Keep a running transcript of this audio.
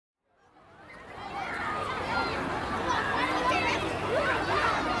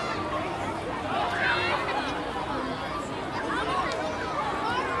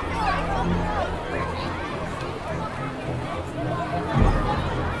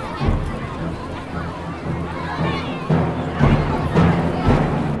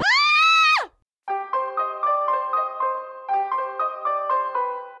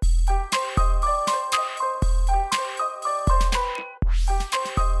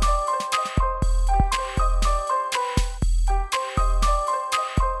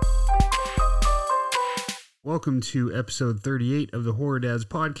Welcome to episode 38 of the Horror Dads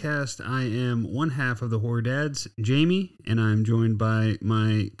podcast. I am one half of the Horror Dads, Jamie, and I'm joined by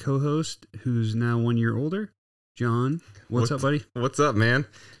my co-host, who's now 1 year older, John. What's up, buddy? What's up, man?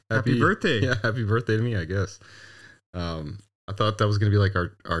 Happy birthday. Yeah, happy birthday to me, I guess. I thought that was going to be like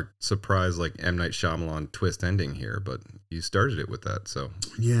our surprise, like M. Night Shyamalan twist ending here, but you started it with that, so.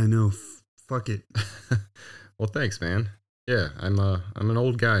 Yeah, no, fuck it. Well, thanks, man. Yeah, I'm an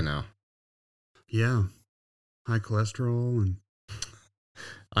old guy now. Yeah. High cholesterol and...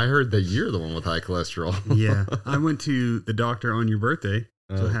 I heard that you're the one with high cholesterol. Yeah. I went to the doctor on your birthday,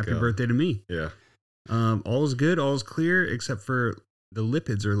 so happy birthday to me. Yeah. All is good, all is clear, except for the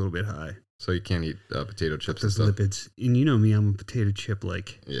lipids are a little bit high. So you can't eat potato chips Those and stuff? lipids. And you know me, I'm a potato chip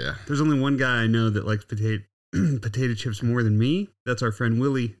like. Yeah. There's only one guy I know that likes potato chips more than me. That's our friend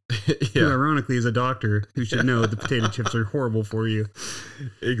Willie, who ironically is a doctor who should know the potato chips are horrible for you.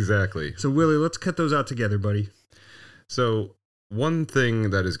 Exactly. So Willie, let's cut those out together, buddy. So one thing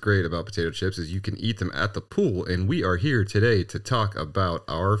that is great about potato chips is you can eat them at the pool, and we are here today to talk about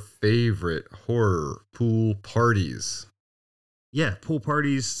our favorite horror pool parties. Yeah, pool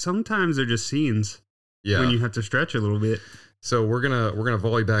parties, sometimes they're just scenes when you have to stretch a little bit. So we're gonna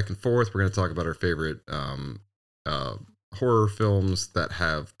volley back and forth. We're gonna talk about our favorite horror films that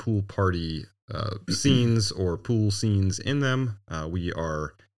have pool party scenes or pool scenes in them. We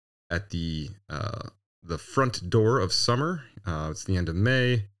are at the front door of summer. It's the end of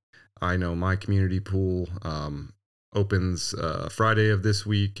May. I know my community pool opens Friday of this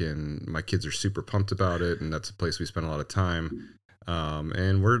week, and my kids are super pumped about it. And that's a place we spend a lot of time.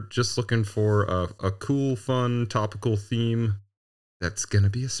 And we're just looking for a cool, fun, topical theme that's going to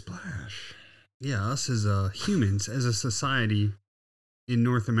be a splash. Yeah, us as humans, as a society in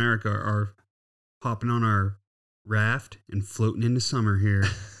North America are hopping on our raft and floating into summer here.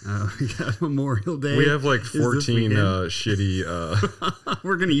 We got Memorial Day. We have like 14 shitty...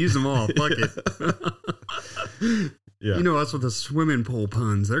 We're going to use them all. Fuck it. Yeah. You know us with the swimming pool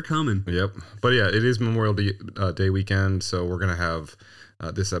puns. They're coming. Yep. But yeah, it is Memorial Day weekend, so we're going to have...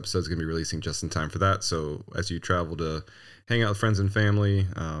 this episode's going to be releasing just in time for that. So as you travel to hang out with friends and family,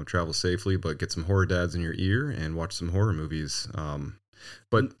 travel safely, but get some horror dads in your ear and watch some horror movies.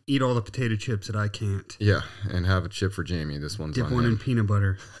 But eat all the potato chips that I can't. Yeah, and have a chip for Jamie. This one's Dip on one him. in peanut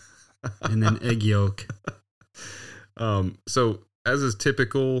butter and then egg yolk. So as is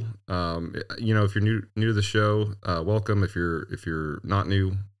typical, if you're new to the show, welcome. If you're not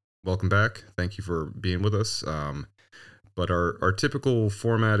new, welcome back. Thank you for being with us. But our typical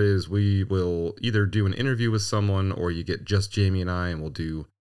format is we will either do an interview with someone, or you get just Jamie and I, and we'll do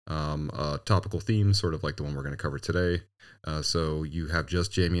a topical theme, sort of like the one we're going to cover today. So you have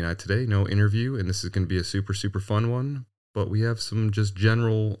just Jamie and I today, no interview, and this is going to be a super, super fun one. But we have some just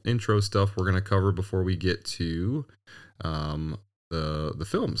general intro stuff we're going to cover before we get to the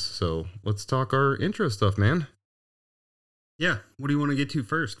films. So let's talk our intro stuff, man. Yeah. What do you want to get to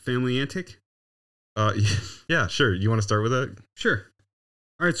first? Family Antic? Yeah, sure. You want to start with that? Sure.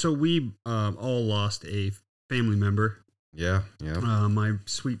 All right. So we all lost a family member. Yeah. My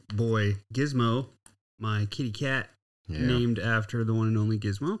sweet boy Gizmo, my kitty cat, named after the one and only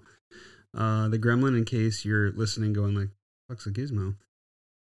Gizmo. The gremlin, in case you're listening going like, fuck's a Gizmo?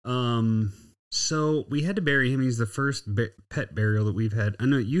 So we had to bury him. He's the first pet burial that we've had. I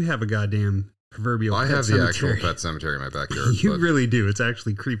know you have a goddamn proverbial pet cemetery. I have the actual pet cemetery in my backyard. You really do. It's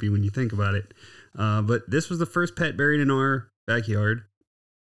actually creepy when you think about it. But this was the first pet buried in our backyard,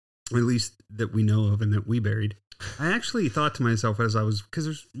 at least that we know of and that we buried. I actually thought to myself because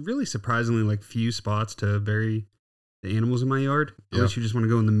there's really surprisingly like few spots to bury the animals in my yard. Unless you just want to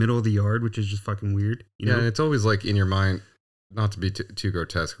go in the middle of the yard, which is just fucking weird. You know? And it's always like in your mind, not to be too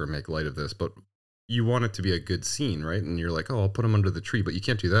grotesque or make light of this, but you want it to be a good scene, right? And you're like, oh, I'll put them under the tree, but you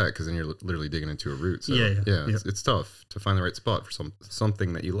can't do that because then you're literally digging into a root. So it's tough to find the right spot for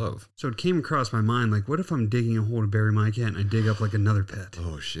something that you love. So it came across my mind, like, what if I'm digging a hole to bury my cat and I dig up like another pet?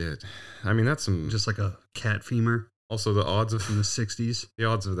 Oh shit! I mean, that's some just like a cat femur. Also, the odds of from the '60s. The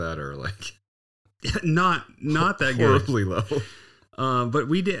odds of that are like not that good, horribly low. But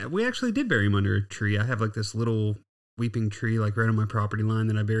we actually did bury him under a tree. I have like this little weeping tree like right on my property line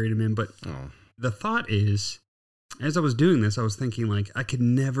that I buried him in, but. Oh. The thought is, as I was doing this, I was thinking like I could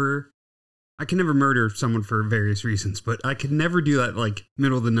never murder someone for various reasons, but I could never do that like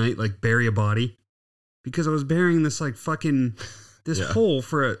middle of the night, like bury a body, because I was burying this like fucking hole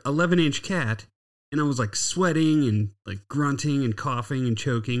for a 11-inch cat, and I was like sweating and like grunting and coughing and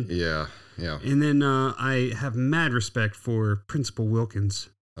choking. Yeah. And then I have mad respect for Principal Wilkins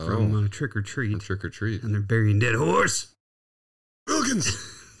from Trick or Treat. Trick or Treat, and they're burying dead horse.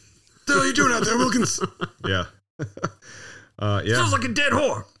 Wilkins. the hell are you doing out there, Wilkins? Yeah. Yeah. Sounds like a dead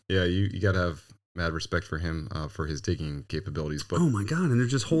whore. Yeah, you got to have mad respect for him for his digging capabilities. But Oh my god! And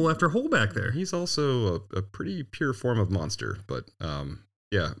there's just hole after hole back there. he's also a pretty pure form of monster. But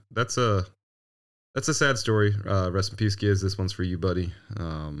yeah, that's a sad story. Rest in peace, Giz. This one's for you, buddy.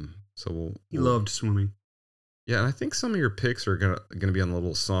 So He loved swimming. Yeah, and I think some of your picks are gonna be on the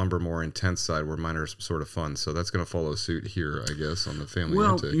little somber, more intense side, where mine are sort of fun. So that's gonna follow suit here, I guess, on the family.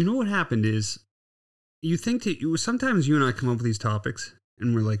 Well, antic. you know what happened is, you think sometimes you and I come up with these topics,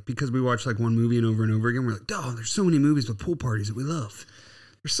 and we're like, because we watch like one movie and over again, we're like, oh, there's so many movies with pool parties that we love.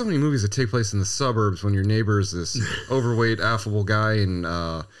 There's so many movies that take place in the suburbs when your neighbor is this overweight, affable guy, and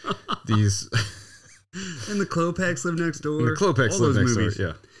these. And the Klopeks live next door. And the Klopeks live next door.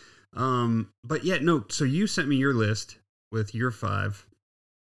 Yeah. But yeah, no. So you sent me your list with your 5,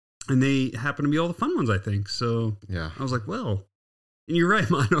 and they happen to be all the fun ones, I think. So Yeah. I was like, well, and you're right,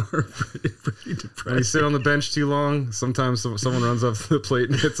 mine are pretty depressing. When you sit on the bench too long, sometimes someone runs up to the plate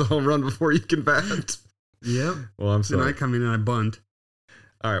and hits a home run before you can bat. Yep. Well, I'm And sorry. I come in and I bunt.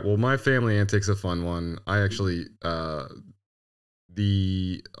 All right. Well, my family antic's a fun one. I actually,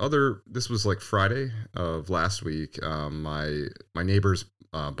 this was like Friday of last week. My neighbors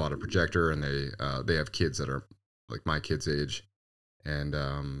bought a projector, and they have kids that are like my kids' age. And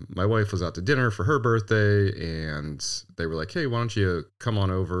my wife was out to dinner for her birthday, and they were like, "Hey, why don't you come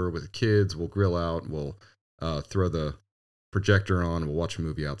on over with the kids? We'll grill out. We'll throw the projector on. We'll watch a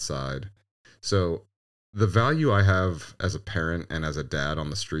movie outside." So the value I have as a parent and as a dad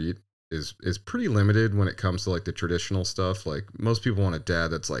on the street is pretty limited when it comes to like the traditional stuff. Like most people want a dad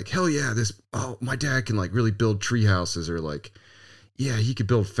that's like, hell yeah, my dad can like really build tree houses, or like, yeah, he could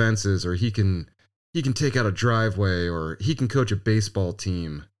build fences, or he can take out a driveway, or he can coach a baseball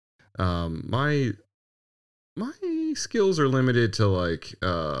team. My skills are limited to like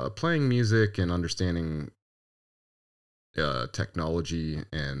playing music and understanding technology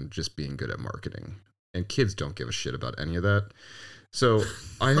and just being good at marketing. And kids don't give a shit about any of that. So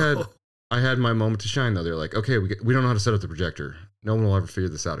I had my moment to shine, though. They're like, okay, we don't know how to set up the projector. No one will ever figure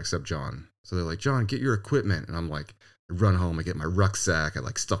this out except John. So they're like, John, get your equipment. And I'm like, I run home, I get my rucksack, I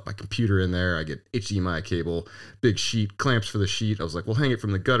like stuff my computer in there, I get HDMI cable, big sheet, clamps for the sheet. I was like, well, hang it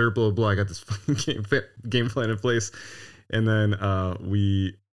from the gutter, blah, blah, blah. I got this fucking game plan in place. And then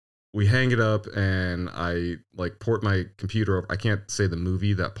we hang it up, and I like port my computer over. I can't say the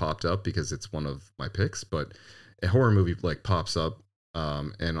movie that popped up because it's one of my picks, but a horror movie like pops up,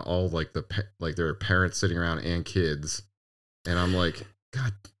 and all like there are parents sitting around and kids, and I'm like,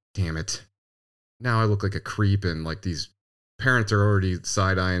 God damn it! Now I look like a creep, and like these parents are already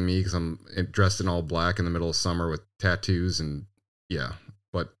side eyeing me because I'm dressed in all black in the middle of summer with tattoos, and yeah.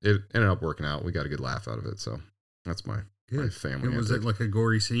 But it ended up working out. We got a good laugh out of it, so that's my family. And was it like a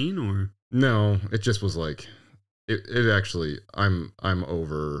gory scene, or? No, it just was like it actually I'm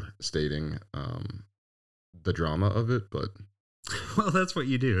overstating the drama of it, but Well, that's what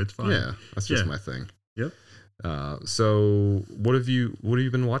you do. It's fine. yeah, that's just my thing. Yep. So what have you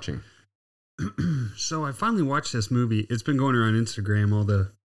been watching? So I finally watched this movie. It's been going around Instagram. All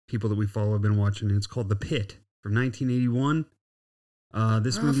the people that we follow have been watching it. It's called The Pit from 1981.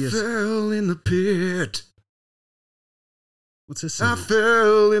 This movie is. I fell in the pit. What's this I song?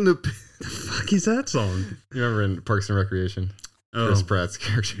 fell in the pit. The fuck is that song? You remember in Parks and Recreation? Oh. Chris Pratt's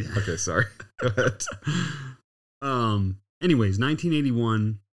character. Okay, sorry. Go ahead. Anyways,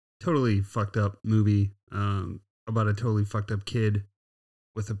 1981, totally fucked up movie about a totally fucked up kid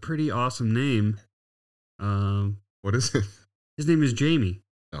with a pretty awesome name. What is it? His name is Jamie,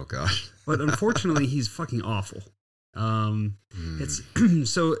 Oh gosh. but unfortunately, he's fucking awful. It's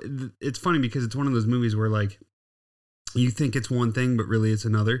so it's funny because it's one of those movies where like you think it's one thing, but really it's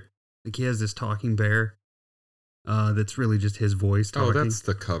another. Like he has this talking bear. That's really just his voice talking. Oh, that's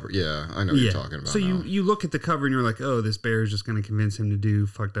the cover. Yeah, I know what you're talking about. So now. you look at the cover and you're like, oh, this bear is just going to convince him to do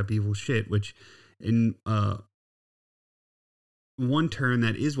fucked up evil shit, which in one turn,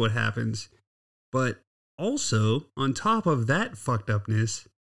 that is what happens. But also, on top of that fucked upness,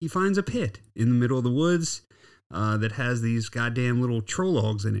 he finds a pit in the middle of the woods that has these goddamn little troll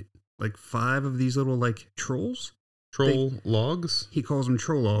logs in it. Like 5 of these little like trolls. Troll logs? He calls them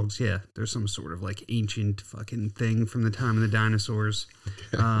troll logs. Yeah, they're some sort of like ancient fucking thing from the time of the dinosaurs.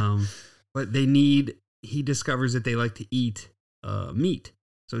 Okay. But he discovers that they like to eat meat.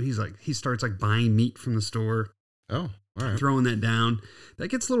 So he starts like buying meat from the store, Oh, all right. throwing that down. That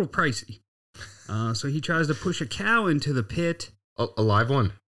gets a little pricey. So he tries to push a cow into the pit. A live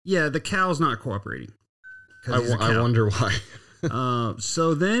one? Yeah, the cow's not cooperating. I wonder why.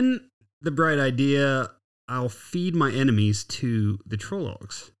 So then the bright idea, I'll feed my enemies to the troll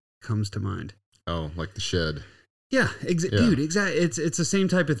logs. comes to mind. Oh, like The Shed. Yeah, dude, exactly. It's the same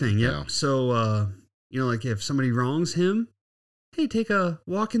type of thing. Yep. Yeah. So, like if somebody wrongs him, hey, take a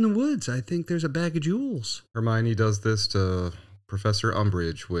walk in the woods. I think there's a bag of jewels. Hermione does this to Professor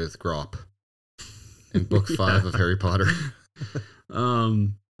Umbridge with Grop in book 5 of Harry Potter. All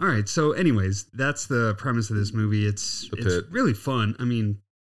right. So, anyways, that's the premise of this movie. It's really fun. I mean,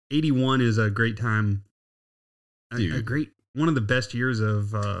 81 is a great time. One of the best years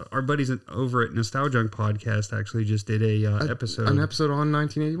of our buddies over at Nostalgia Podcast actually just did an episode on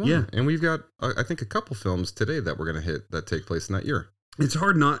 1981. Yeah, and we've got I think a couple films today that we're gonna hit that take place in that year. It's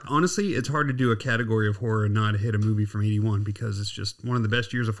hard to do a category of horror and not hit a movie from 81 because it's just one of the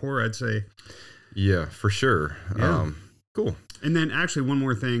best years of horror, I'd say. Yeah, for sure. Yeah. Cool. And then actually one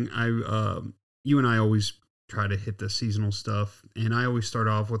more thing, you and I always try to hit the seasonal stuff, and I always start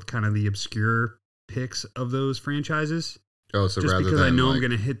off with kind of the obscure picks of those franchises. Oh, so just rather because than I know I'm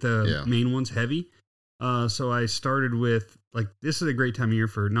going to hit the main ones heavy. So I started with, this is a great time of year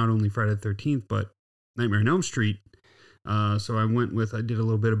for not only Friday the 13th, but Nightmare on Elm Street. So I did a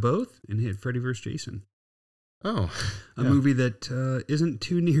little bit of both and hit Freddy vs. Jason. Oh. A movie that isn't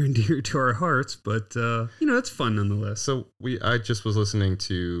too near and dear to our hearts, but, it's fun nonetheless. So I just was listening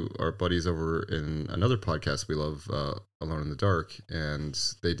to our buddies over in another podcast we love, Alone in the Dark, and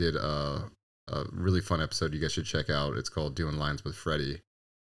they did a really fun episode you guys should check out. It's called Doing Lines with Freddy,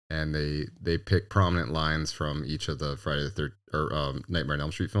 and they pick prominent lines from each of the Nightmare on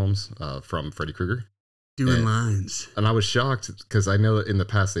Elm Street films from Freddy Krueger. Doing lines, and I was shocked because I know that in the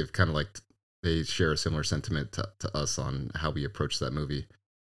past they've kind of they share a similar sentiment to us on how we approach that movie,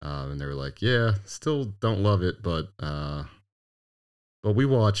 and they were like, "Yeah, still don't love it, but we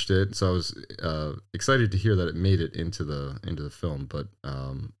watched it, so I was excited to hear that it made it into the film. But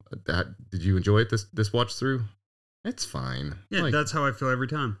did you enjoy it this watch through? It's fine. Yeah, that's how I feel every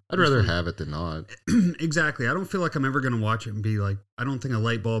time. I'd rather have it than not. Exactly. I don't feel like I'm ever going to watch it and be like, I don't think a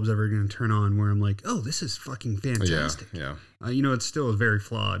light bulb's ever going to turn on where I'm like, oh, this is fucking fantastic. Yeah. It still is very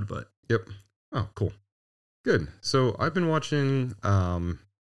flawed, but. Yep. Oh, cool. Good. So I've been watching, the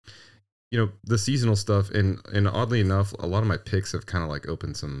seasonal stuff, and oddly enough, a lot of my picks have kind of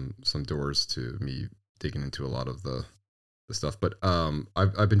opened some doors to me digging into a lot of the stuff. But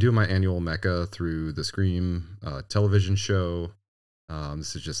I've been doing my annual Mecca through the Scream television show.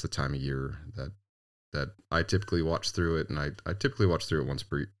 This is just the time of year that I typically watch through it, and I typically watch through it once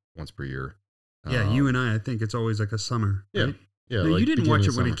per year. Yeah, you and I think it's always like a summer. Yeah, right? yeah. No, you didn't watch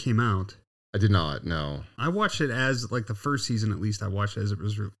it when it came out. I did not. No, I watched it as the first season. At least I watched it as it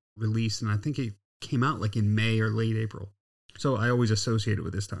was released, and I think it came out in May or late April. So I always associate it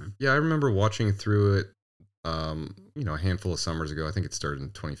with this time. Yeah, I remember watching through it. A handful of summers ago. I think it started in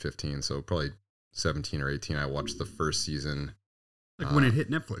 2015, so probably 17 or 18. I watched the first season. When it hit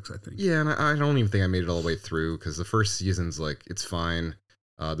Netflix, I think. Yeah, and I don't even think I made it all the way through because the first season's it's fine.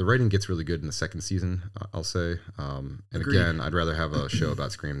 The writing gets really good in the second season, I'll say. And Agreed. Again, I'd rather have a show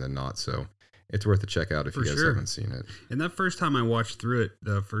about Scream than not, so it's worth a check out if you guys haven't seen it. And that first time I watched through it,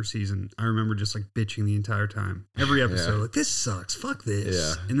 the first season, I remember just bitching the entire time. Every episode, this sucks, fuck this.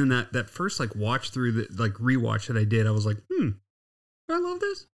 Yeah. And then that first watch through rewatch that I did, I was like, do I love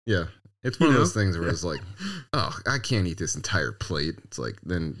this? Yeah. It's one of those things where it's oh, I can't eat this entire plate. It's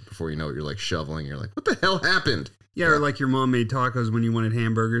then before you know it, you're shoveling. You're what the hell happened? Yeah, or your mom made tacos when you wanted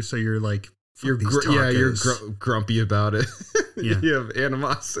hamburgers, so you're you're grumpy about it. Yeah. You have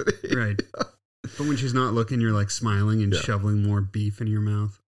animosity. Right. But when she's not looking, you're smiling and shoveling more beef in your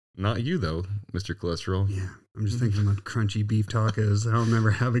mouth. Not you though, Mr. Cholesterol. Yeah. I'm just thinking about crunchy beef tacos that I'll never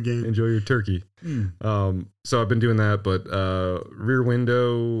have again. Enjoy your turkey. So I've been doing that, but Rear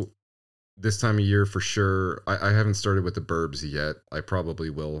Window this time of year for sure. I haven't started with The Burbs yet. I probably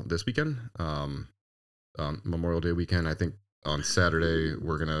will this weekend. Memorial Day weekend. I think on Saturday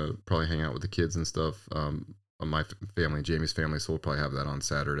we're gonna probably hang out with the kids and stuff. My family, Jamie's family, so we'll probably have that on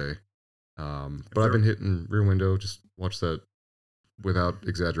Saturday. But I've been hitting Rear Window. Just watch that without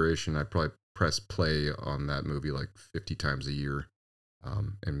exaggeration. I probably press play on that movie 50 times a year,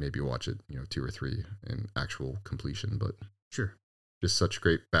 and maybe watch it 2 or 3 in actual completion. But sure, just such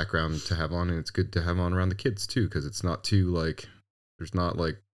great background to have on, and it's good to have on around the kids too, because it's not too there's not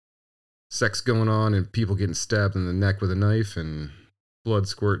sex going on and people getting stabbed in the neck with a knife and blood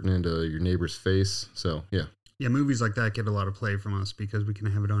squirting into your neighbor's face. So yeah. Yeah, movies like that get a lot of play from us because we can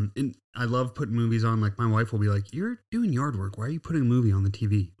have it on. And I love putting movies on. My wife will be like, "You're doing yard work. Why are you putting a movie on the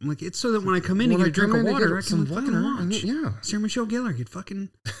TV?" I'm like, "It's so that when I come in and get a drink of water, I can fucking watch." Yeah. Sarah Michelle Gellar get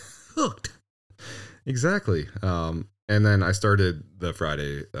fucking hooked. Exactly. And then I started the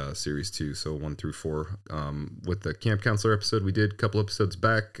Friday series too, so 1 through 4. With the camp counselor episode we did a couple episodes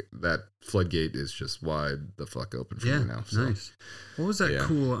back, that floodgate is just wide the fuck open for me now. So. Nice. What was that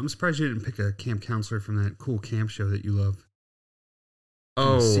cool? I'm surprised you didn't pick a camp counselor from that cool camp show that you love.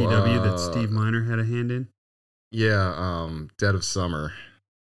 Oh, CW that Steve Miner had a hand in. Yeah, Dead of Summer.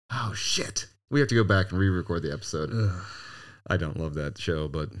 Oh shit, we have to go back and re-record the episode. Ugh. I don't love that show,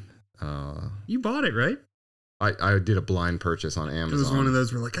 but you bought it, right? I did a blind purchase on Amazon. It was one of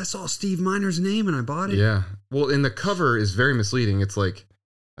those where like I saw Steve Miner's name and I bought it. Yeah. Well, and the cover is very misleading. It's like,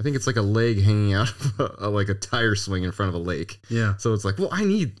 I think it's like a leg hanging out of like a tire swing in front of a lake. Yeah. So it's like, well,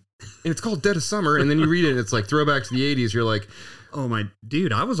 and it's called Dead of Summer. And then you read it and it's like throwback to the 80s. You're like, oh my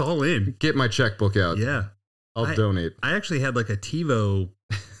dude, I was all in. Get my checkbook out. Yeah. I'll donate. I actually had like a TiVo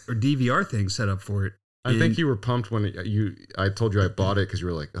or DVR thing set up for it. I think you were pumped when I told you I bought it because you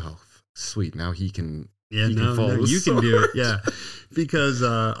were like, oh, sweet. Now he can. Yeah, you can do it. Yeah, because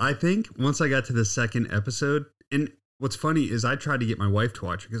I think once I got to the second episode, and what's funny is I tried to get my wife to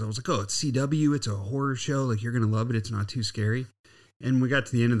watch it because I was like, "Oh, it's CW, it's a horror show, like you're gonna love it. It's not too scary." And we got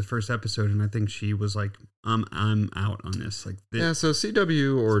to the end of the first episode, and I think she was like, "I'm out on this." Like, yeah. So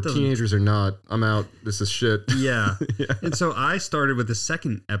CW or teenagers or not, I'm out. This is shit. Yeah. Yeah. And so I started with the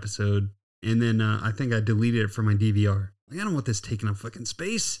second episode, and then I think I deleted it from my DVR. Like, I don't want this taking up fucking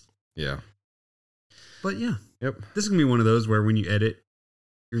space. Yeah. But yeah. Yep. This is going to be one of those where when you edit,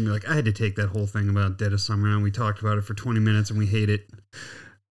 you're going to be like, I had to take that whole thing about Dead of Summer and we talked about it for 20 minutes and we hate it.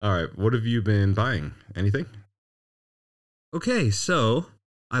 All right. What have you been buying? Anything? Okay. So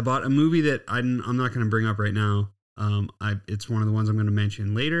I bought a movie that I'm not going to bring up right now. It's one of the ones I'm going to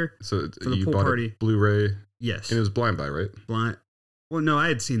mention later. So for the you pool bought party. a Blu-ray? Yes. And it was blind buy, right? Well, no, I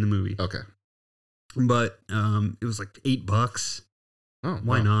had seen the movie. Okay. But it was like $8. Oh,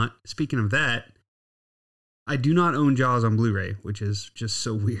 why wow. not? Speaking of that, I do not own Jaws on Blu-ray, which is just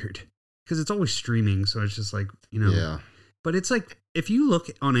so weird because it's always streaming. So it's just like, Yeah. But it's like, if you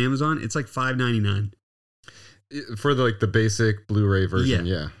look on Amazon, it's like $5.99 for the basic Blu-ray version.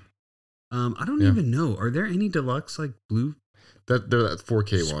 Yeah. I don't even know. Are there any deluxe like blue? That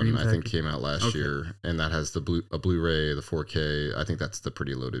 4K Screen one I think package? came out last year, and that has a Blu-ray, the 4K. I think that's the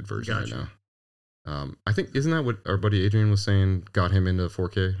pretty loaded version Gotcha. right now. I think isn't that what our buddy Adrian was saying got him into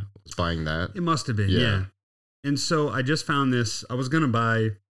 4K? Was buying that? It must have been, yeah. And so I just found this. I was gonna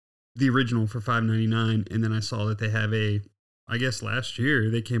buy the original for $5.99, and then I saw that they have I guess last year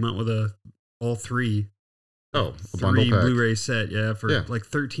they came out with all three. Oh, a bundle pack. Blu-ray set, for like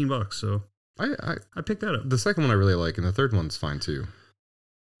 $13. So I picked that up. The second one I really like, and the third one's fine too.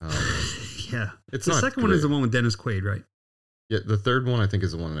 Yeah, it's the not second one great. is the one with Dennis Quaid, right? Yeah, the third one I think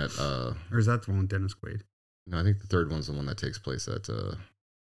is the one that. Or is that the one with Dennis Quaid? No, I think the third one's the one that takes place at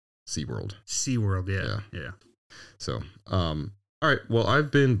SeaWorld. SeaWorld, yeah. So, all right. Well,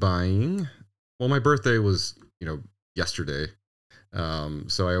 I've been buying. Well, my birthday was yesterday,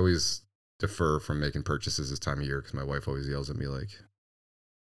 so I always defer from making purchases this time of year because my wife always yells at me like,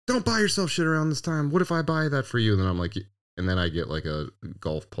 "Don't buy yourself shit around this time. What if I buy that for you?" And then I'm like, and then I get like a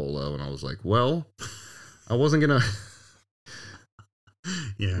golf polo, and I was like, well, I wasn't gonna.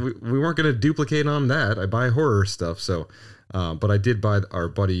 Yeah, we weren't gonna duplicate on that. I buy horror stuff, so. But I did buy our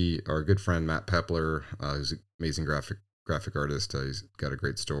good friend Matt Pepler, who's an amazing graphic artist. He's got a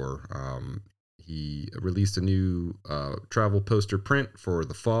great store. He released a new travel poster print for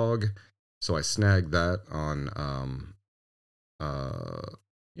The Fog, so I snagged that on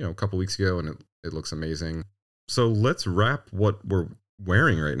a couple weeks ago, and it looks amazing. So let's wrap what we're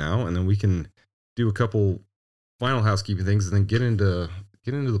wearing right now, and then we can do a couple final housekeeping things, and then get into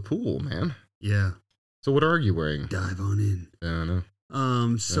the pool, man. Yeah. So what are you wearing? Dive on in. I don't know.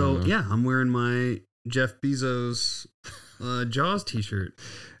 I'm wearing my Jeff Bezos Jaws t-shirt.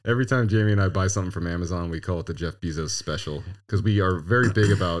 Every time Jamie and I buy something from Amazon, we call it the Jeff Bezos special because we are very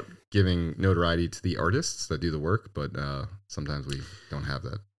big about giving notoriety to the artists that do the work, but sometimes we don't have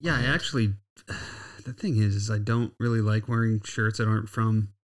that. Yeah, I actually, the thing is I don't really like wearing shirts that aren't from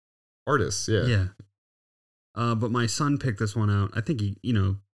artists. Yeah. Yeah. But my son picked this one out. I think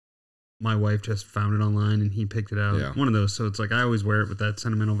my wife just found it online and he picked it out. Yeah. One of those. So it's like I always wear it with that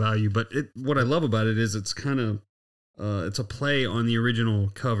sentimental value. But what I love about it is it's kind of it's a play on the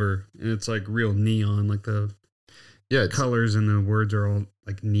original cover, and it's like real neon, like the colors and the words are all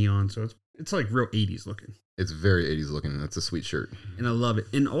like neon. So it's like real 80s looking. It's very 80s looking. That's a sweet shirt, and I love it.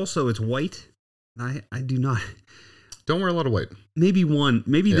 And also it's white. I do not. Don't wear a lot of white. Maybe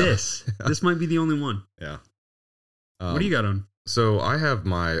this. This might be the only one. Yeah. What do you got on? So I have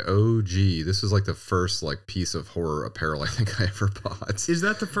my OG. This was like the first like piece of horror apparel I think I ever bought. Is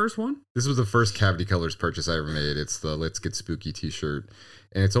that the first one? This was the first Cavity Colors purchase I ever made. It's the Let's Get Spooky t-shirt.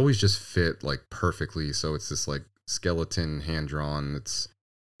 And it's always just fit like perfectly. So it's this like skeleton hand drawn. It's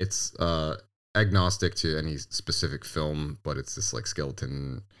agnostic to any specific film, but it's this like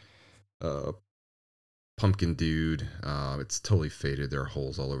skeleton pumpkin dude. It's totally faded. There are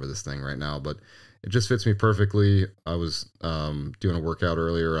holes all over this thing right now, but it just fits me perfectly. I was doing a workout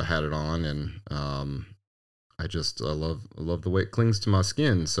earlier. I had it on, and I love the way it clings to my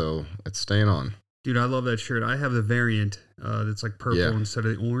skin. So it's staying on. Dude, I love that shirt. I have the variant that's like purple instead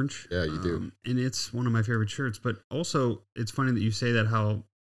of the orange. Yeah, you do. And it's one of my favorite shirts. But also, it's funny that you say that, how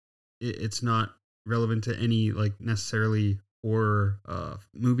it's not relevant to any like necessarily horror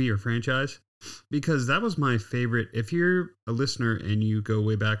movie or franchise. Because that was my favorite. If you're a listener and you go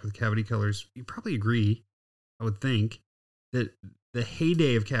way back with Cavity Colors, you probably agree, I would think, that the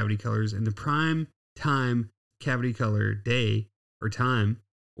heyday of Cavity Colors and the prime time Cavity Color day or time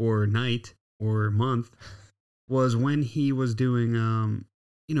or night or month was when he was doing,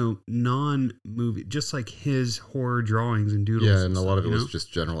 non-movie, just like his horror drawings and doodles. Yeah, and a lot of it was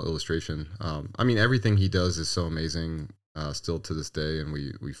just general illustration. I mean, everything he does is so amazing. Still to this day, and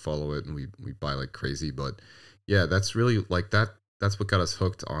we follow it and we buy like crazy. But yeah, that's really like that's what got us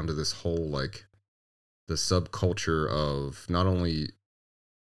hooked onto this whole like the subculture of not only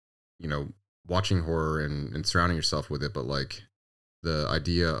watching horror and surrounding yourself with it, but like the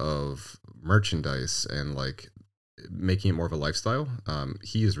idea of merchandise and like making it more of a lifestyle.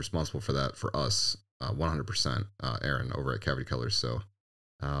 He is responsible for that for us 100%. Aaron over at Cavity Colors. So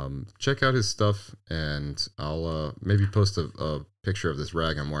check out his stuff, and I'll maybe post a picture of this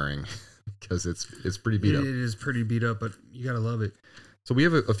rag I'm wearing because it's pretty beat up. It is pretty beat up, but you gotta love it. So we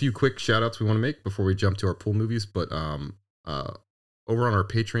have a few quick shout outs we want to make before we jump to our pool movies. But over on our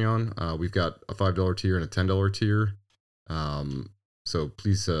Patreon, we've got a $5 tier and a $10 tier. So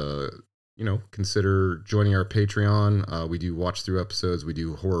please consider joining our Patreon. We do watch through episodes. We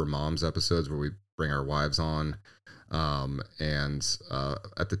do horror moms episodes where we bring our wives on. And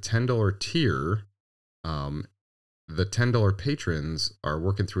at the $10 tier, the $10 patrons are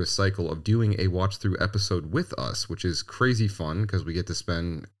working through a cycle of doing a watch through episode with us, which is crazy fun because we get to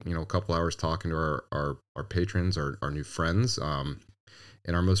spend, a couple hours talking to our patrons, our new friends.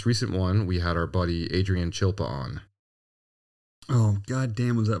 In our most recent one, we had our buddy Adrian Chilpa on. Oh, god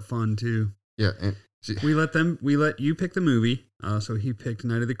damn, was that fun too. Yeah. And we let you pick the movie. So he picked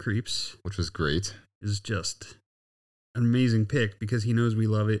Night of the Creeps, which was great. Is just an amazing pick because he knows we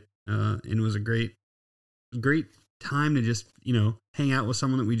love it. And it was a great time to just, hang out with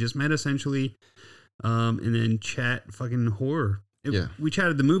someone that we just met essentially. And then chat fucking horror. We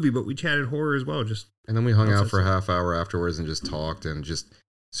chatted the movie, but we chatted horror as well. And then we hung out for a half hour afterwards and just talked, and just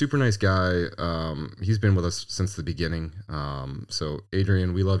super nice guy. He's been with us since the beginning. So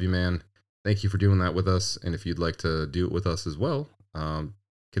Adrian, we love you, man. Thank you for doing that with us. And if you'd like to do it with us as well,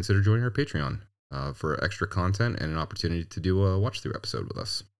 consider joining our Patreon for extra content and an opportunity to do a watch through episode with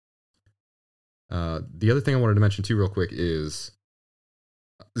us. The other thing I wanted to mention too real quick is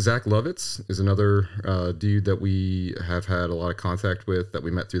Zach Lovitz is another dude that we have had a lot of contact with that we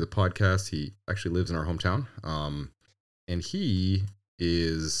met through the podcast. He actually lives in our hometown. And he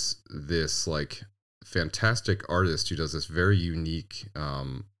is this like fantastic artist who does this very unique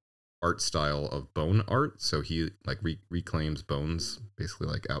art style of bone art. So he like reclaims bones basically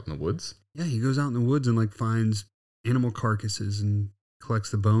like out in the woods. Yeah, he goes out in the woods and like finds animal carcasses and collects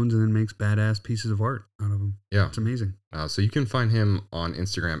the bones and then makes badass pieces of art out of them. Yeah. It's amazing. So you can find him on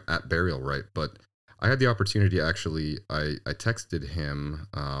Instagram at BurialRight. But I had the opportunity, actually, I texted him,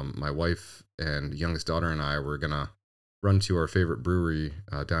 my wife and youngest daughter and I were going to run to our favorite brewery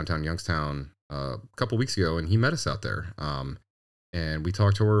downtown Youngstown a couple weeks ago, and he met us out there. And we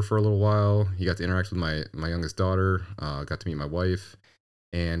talked to her for a little while. He got to interact with my youngest daughter, got to meet my wife.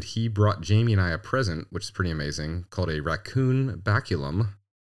 And he brought Jamie and I a present, which is pretty amazing, called a raccoon baculum,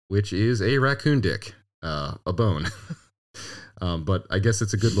 which is a raccoon dick, a bone. But I guess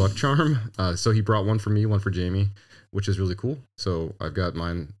it's a good luck charm. So he brought one for me, one for Jamie, which is really cool. So I've got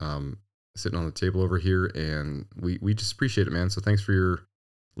mine sitting on the table over here, and we just appreciate it, man. So thanks for your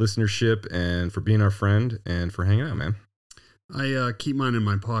listenership and for being our friend and for hanging out, man. I keep mine in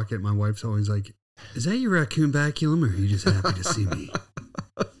my pocket. My wife's always like, "Is that your raccoon baculum, or are you just happy to see me?"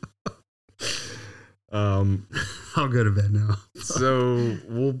 I'll go to bed now. So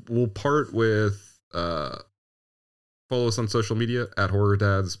we'll part with follow us on social media at Horror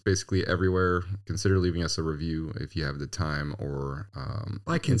Dads, basically everywhere. Consider leaving us a review if you have the time or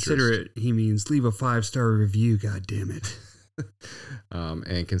by consider interest. it, he means leave a 5-star review. God damn it.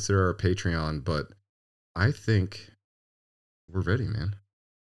 and consider our Patreon. But I think we're ready, man.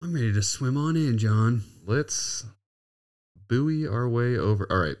 I'm ready to swim on in, John. Let's buoy our way over.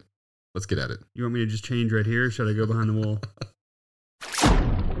 All right, let's get at it. You want me to just change right here? Or should I go behind the wall?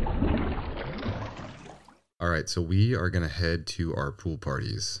 All right, so we are going to head to our pool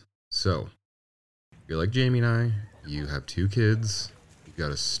parties. So, you're like Jamie and I. You have 2 kids. You've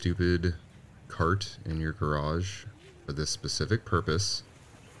got a stupid cart in your garage for this specific purpose.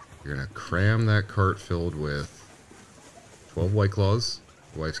 You're going to cram that cart filled with 12 White Claws.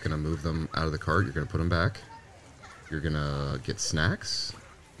 Your wife's going to move them out of the cart. You're going to put them back. You're going to get snacks.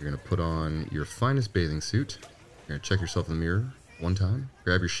 You're going to put on your finest bathing suit. You're going to check yourself in the mirror one time.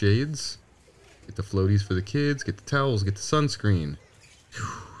 Grab your shades. Get the floaties for the kids. Get the towels. Get the sunscreen.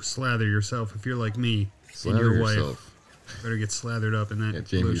 Slather yourself if you're like me. Slather and your yourself. Wife. Better get slathered up in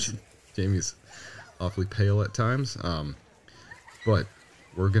that lotion. Jamie's awfully pale at times. But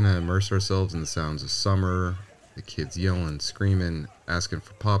we're going to immerse ourselves in the sounds of summer. The kids yelling, screaming, asking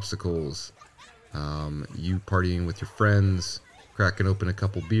for popsicles. You partying with your friends. Cracking open a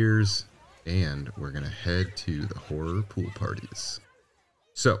couple beers. And we're going to head to the horror pool parties.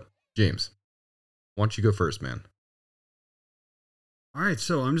 So, James, why don't you go first, man? All right,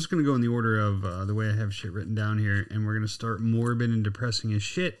 so I'm just going to go in the order of the way I have shit written down here, and we're going to start morbid and depressing as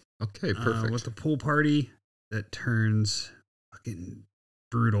shit. Okay, perfect. With the pool party that turns fucking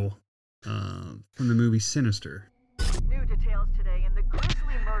brutal from the movie Sinister. New details today in the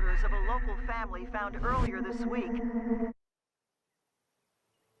grisly murders of a local family found earlier this week.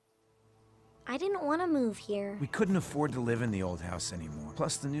 I didn't want to move here. We couldn't afford to live in the old house anymore.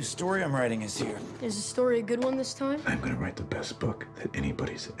 Plus, the new story I'm writing is here. Is the story a good one this time? I'm gonna write the best book that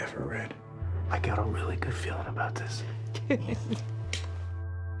anybody's ever read. I got a really good feeling about this. You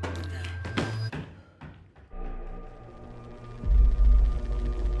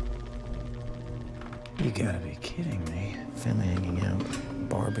gotta be kidding me. Family hanging out.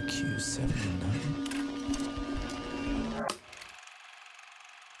 Barbecue 79.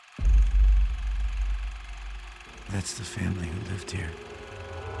 That's the family who lived here.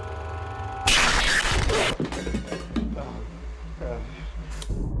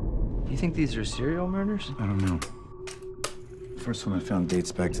 You think these are serial murders? I don't know. First one I found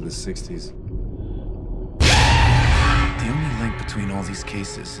dates back to the 60s. The only link between all these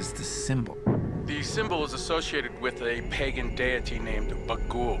cases is the symbol. The symbol is associated with a pagan deity named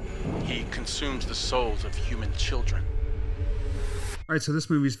Bagul. He consumes the souls of human children. All right, so this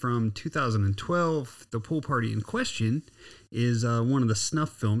movie's from 2012. The pool party in question is one of the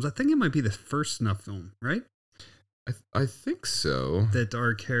snuff films. I think it might be the first snuff film, right? I think so. That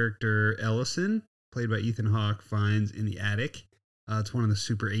our character Ellison, played by Ethan Hawke, finds in the attic. It's one of the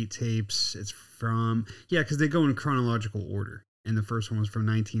Super 8 tapes. It's from, because they go in chronological order. And the first one was from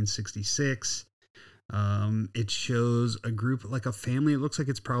 1966. It shows a group, like a family. It looks like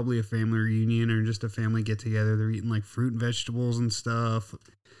it's probably a family reunion or just a family get together. They're eating like fruit and vegetables and stuff.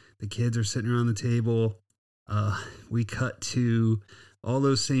 The kids are sitting around the table. We cut to all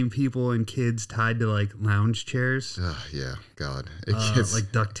those same people and kids tied to like lounge chairs. Yeah, God. It gets,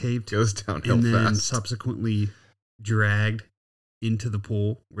 like duct taped. Goes downhill and then fast. Subsequently dragged into the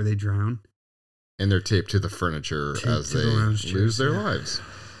pool where they drown. And they're taped to the furniture as they lose their lives.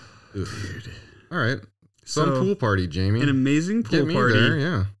 Weird. All right. Some pool party, Jamie. An amazing pool party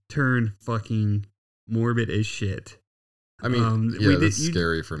there, turned fucking morbid as shit. I mean, that's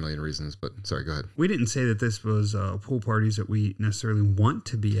scary for a million reasons, but sorry, go ahead. We didn't say that this was pool parties that we necessarily want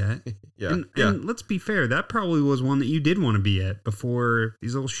to be at. And let's be fair, that probably was one that you did want to be at before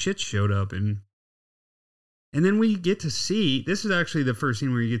these little shits showed up. And then we get to see, this is actually the first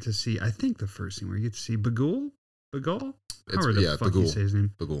scene where you get to see, I think the first scene where you get to see Bagul? However the fuck you say his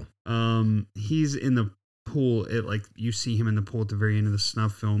name. Bagul. He's in the pool. It like you see him in the pool at the very end of the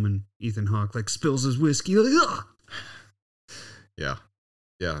snuff film, and Ethan Hawke like spills his whiskey. Like, ugh! Yeah,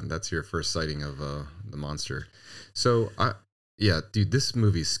 that's your first sighting of the monster. So dude, this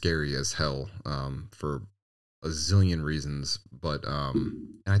movie's scary as hell for a zillion reasons. But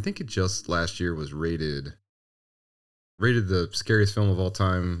and I think it just last year was rated the scariest film of all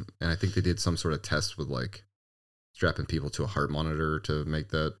time, and I think they did some sort of test with like strapping people to a heart monitor to make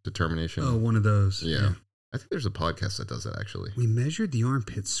that determination. Oh, one of those. Yeah. I think there's a podcast that does that actually. We measured the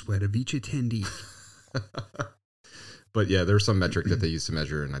armpit sweat of each attendee. But yeah, there's some metric that they use to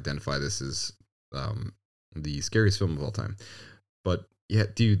measure and identify this as the scariest film of all time. But yeah,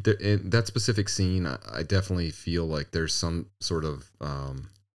 dude, in that specific scene, I definitely feel like there's some sort of,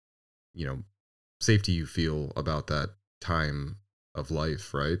 safety you feel about that time of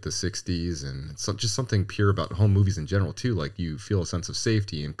life, right? The 60s, and it's just something pure about home movies in general too. Like you feel a sense of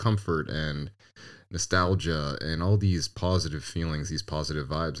safety and comfort and nostalgia and all these positive feelings, these positive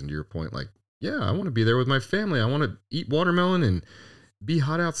vibes. And to your point, like, yeah, I want to be there with my family. I want to eat watermelon and be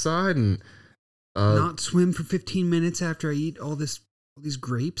hot outside and not swim for 15 minutes after I eat all these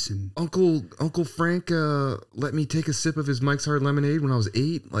grapes. And Uncle Frank let me take a sip of his Mike's Hard Lemonade when I was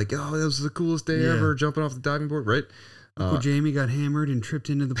 8. Like, oh, that was the coolest day ever, jumping off the diving board, right? Uncle Jamie got hammered and tripped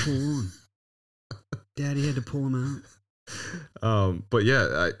into the pool, and Daddy had to pull him out. But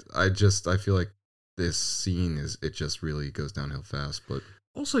yeah, I feel like this scene it just really goes downhill fast. But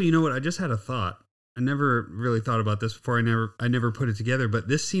also, you know what? I just had a thought. I never really thought about this before. I never put it together. But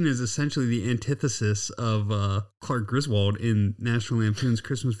this scene is essentially the antithesis of Clark Griswold in National Lampoon's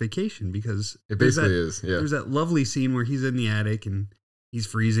Christmas Vacation, because it basically is. Yeah, there's that lovely scene where he's in the attic and he's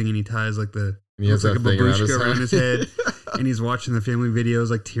freezing and he ties like a babushka around his head, and he's watching the family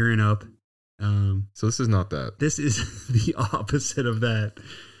videos, like tearing up. So this is not that. This is the opposite of that.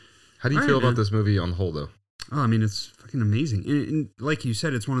 How do you feel about this movie on the whole, though? Oh, I mean, it's fucking amazing. And like you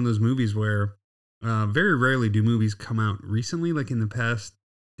said, it's one of those movies where very rarely do movies come out recently, like in the past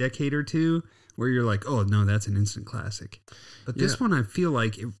decade or two, where you're like, oh, no, that's an instant classic. But this one, I feel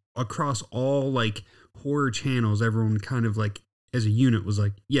like across all like horror channels, everyone kind of like as a unit was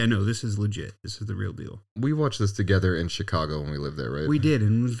like, yeah, no, this is legit. This is the real deal. We watched this together in Chicago when we lived there, right? We did,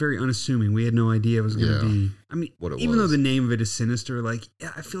 and it was very unassuming. We had no idea it was going to be. I mean, even though the name of it is sinister, like,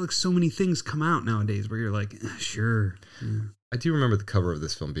 yeah, I feel like so many things come out nowadays where you're like, sure. Yeah. I do remember the cover of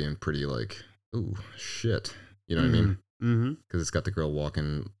this film being pretty like, ooh, shit. You know what I mean? Mm-hmm. Because it's got the girl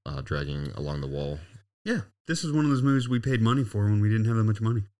walking, dragging along the wall. Yeah, this is one of those movies we paid money for when we didn't have that much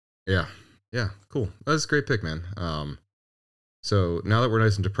money. Yeah, cool. That's a great pick, man. So now that we're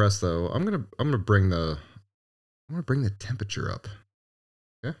nice and depressed, though, I'm gonna bring the temperature up.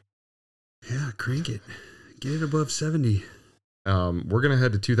 Yeah. Yeah, crank it. Get it above 70. We're gonna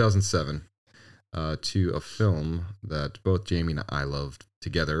head to 2007, to a film that both Jamie and I loved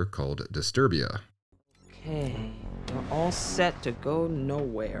together called Disturbia. Okay, we're all set to go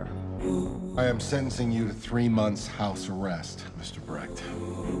nowhere. I am sentencing you to 3 months house arrest, Mr. Brecht.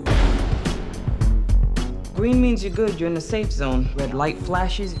 Green means you're good, you're in the safe zone. Red light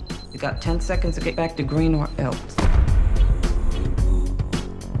flashes, you got 10 seconds to get back to green or else.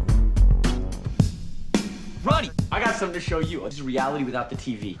 Ronnie, I got something to show you. This is reality without the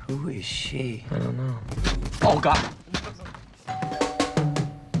TV. Who is she? I don't know. Oh, God.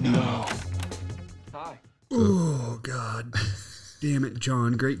 No. Hi. Oh, God. Damn it,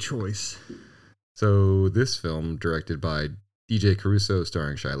 John. Great choice. So this film, directed by DJ Caruso,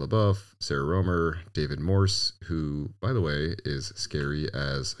 starring Shia LaBeouf, Sarah Romer, David Morse, who, by the way, is scary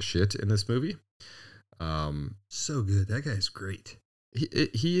as shit in this movie. So good. That guy's great.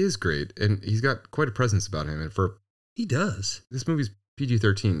 He is great, and he's got quite a presence about him. And he does. This movie's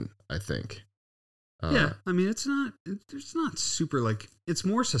PG-13, I think. Yeah, I mean, it's not super like, it's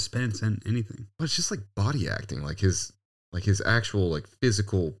more suspense than anything. But it's just like body acting, like his actual like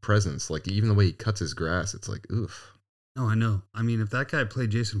physical presence, like even the way he cuts his grass, it's like oof. Oh, I know. I mean, if that guy played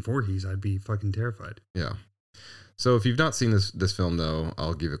Jason Voorhees, I'd be fucking terrified. Yeah. So if you've not seen this film, though,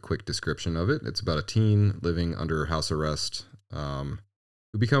 I'll give a quick description of it. It's about a teen living under house arrest,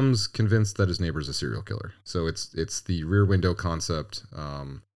 who becomes convinced that his neighbor's a serial killer. So it's the Rear Window concept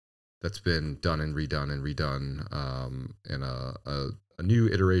that's been done and redone in a new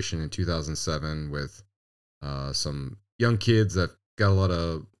iteration in 2007 with some young kids that got a lot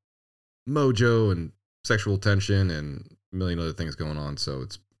of mojo and sexual tension and a million other things going on. So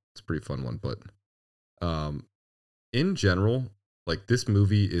it's a pretty fun one. But in general, like this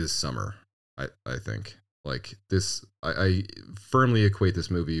movie is summer, I think. Like this, I firmly equate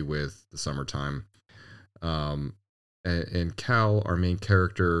this movie with the summertime. And Cal, our main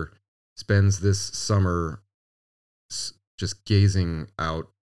character, spends this summer just gazing out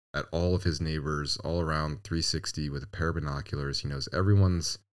at all of his neighbors all around 360 with a pair of binoculars. He knows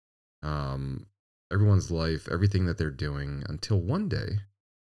everyone's life, everything that they're doing, until one day,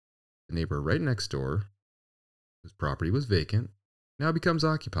 the neighbor right next door, whose property was vacant, now becomes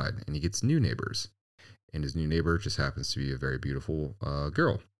occupied, and he gets new neighbors. And his new neighbor just happens to be a very beautiful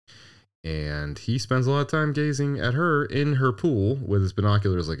girl. And he spends a lot of time gazing at her in her pool with his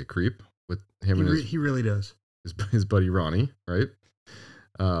binoculars like a creep, with him he really does. His buddy Ronnie, right?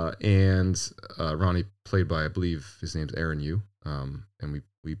 And Ronnie, played by, I believe his name's Aaron Yu. And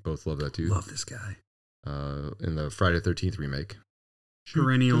we both love that dude. Love this guy. In the Friday the 13th remake.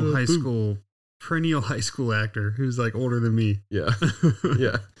 Perennial high school actor who's like older than me. Yeah.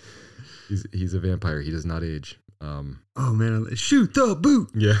 Yeah. He's a vampire. He does not age. Oh man, shoot the boot.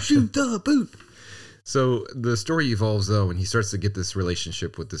 Yeah. Shoot the boot. So the story evolves though, and he starts to get this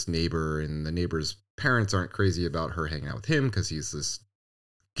relationship with this neighbor, and the neighbor's parents aren't crazy about her hanging out with him because he's this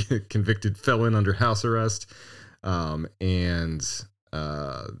convicted felon under house arrest. And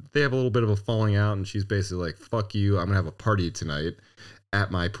they have a little bit of a falling out, and she's basically like, fuck you, I'm gonna have a party tonight at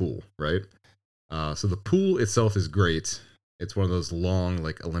my pool, right? So the pool itself is great. It's one of those long,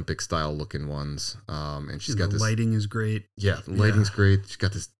 like Olympic style looking ones. And she's got this lighting is great. Yeah, the lighting's great. She's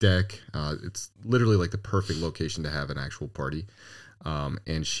got this deck. It's literally like the perfect location to have an actual party.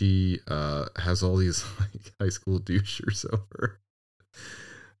 And she has all these like high school douchers over.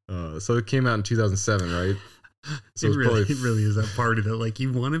 So it came out in 2007, right? So it really is that party that like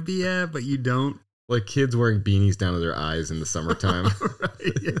you want to be at, but you don't. Like kids wearing beanies down to their eyes in the summertime.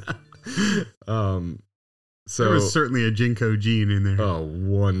 Right, yeah. So there was certainly a Jinko gene in there. Oh,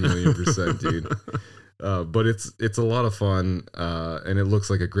 1,000,000%, dude. But it's a lot of fun, and it looks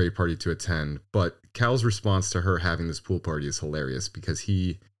like a great party to attend. But Cal's response to her having this pool party is hilarious because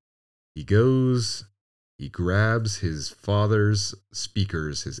he grabs his father's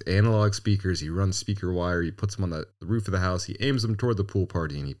speakers, his analog speakers, he runs speaker wire, he puts them on the roof of the house, he aims them toward the pool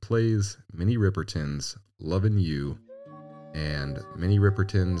party, and he plays Minnie Riperton's Lovin' You. And Minnie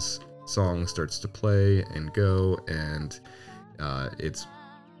Riperton's song starts to play and go, and it's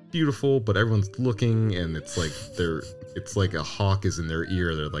beautiful, but everyone's looking, and it's like a hawk is in their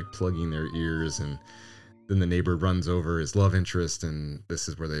ear. They're like plugging their ears, and then the neighbor runs over his love interest, and this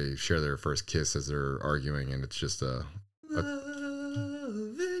is where they share their first kiss as they're arguing, and it's just a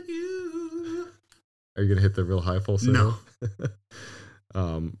loving you. Are you gonna hit the real high falsetto?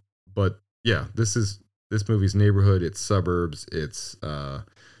 No. But yeah, this movie's neighborhood, it's suburbs, it's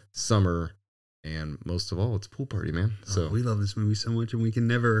summer, and most of all, it's a pool party, man. So we love this movie so much, and we can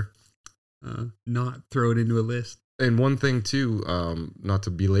never not throw it into a list. And one thing too, not to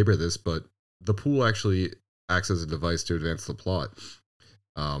belabor this, but the pool actually acts as a device to advance the plot,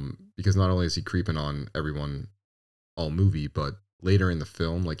 because not only is he creeping on everyone all movie, but later in the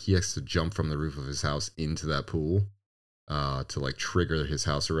film, like he has to jump from the roof of his house into that pool to like trigger his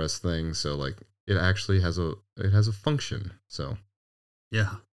house arrest thing. So like it actually has a function. So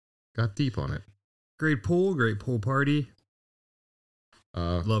yeah. Got deep on it. Great pool party.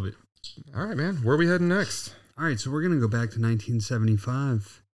 Love it. All right, man. Where are we heading next? All right, so we're going to go back to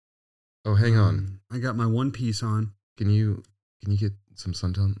 1975. Oh, hang on. I got my one piece on. Can you get some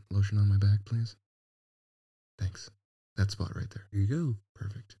suntan lotion on my back, please? Thanks. That spot right there. Here you go.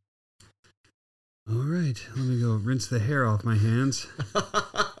 Perfect. All right, let me go rinse the hair off my hands.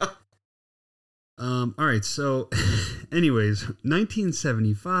 All right, so anyways,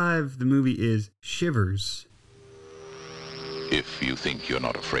 1975, the movie is Shivers. If you think you're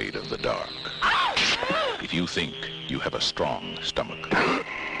not afraid of the dark, if you think you have a strong stomach,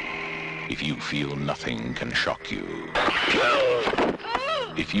 if you feel nothing can shock you,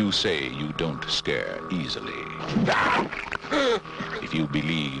 if you say you don't scare easily, if you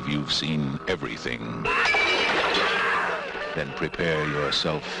believe you've seen everything, then prepare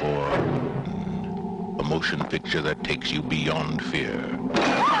yourself for a motion picture that takes you beyond fear,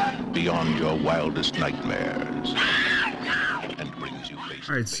 beyond your wildest nightmares, and brings you face to face.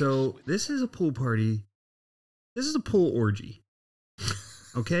 All right, so this is a pool party. This is a pool orgy.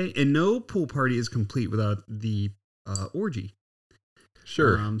 Okay? And no pool party is complete without the orgy.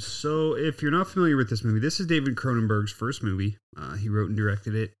 Sure. So if you're not familiar with this movie, this is David Cronenberg's first movie. He wrote and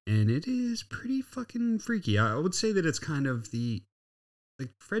directed it, and it is pretty fucking freaky. I would say that it's kind of like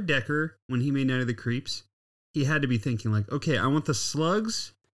Fred Decker, when he made Night of the Creeps, he had to be thinking like, okay, I want the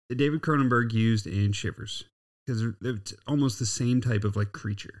slugs that David Cronenberg used in Shivers, because it's almost the same type of like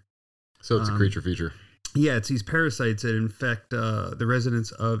creature. So it's a creature feature. Yeah, it's these parasites that infect the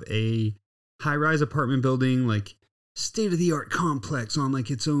residents of a high-rise apartment building, like state-of-the-art complex on like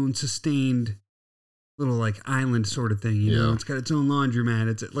its own sustained little like island sort of thing. You know, it's got its own laundromat.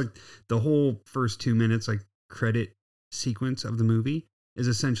 It's like the whole first 2 minutes like credit sequence of the movie is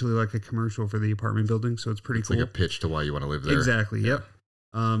essentially like a commercial for the apartment building. So it's pretty cool. It's like a pitch to why you want to live there. Exactly. Yeah.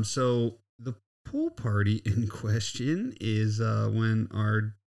 Yep. So the pool party in question is when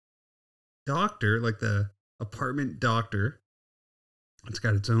our doctor, like the apartment doctor, it's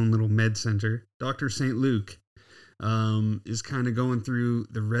got its own little med center, Dr. St. Luke, is kind of going through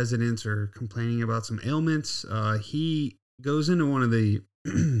the residents or complaining about some ailments. He goes into one of the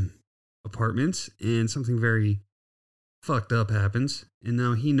apartments and something very fucked up happens. And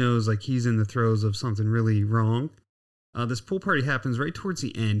now he knows like he's in the throes of something really wrong. This pool party happens right towards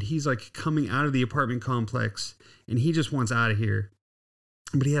the end. He's like coming out of the apartment complex and he just wants out of here.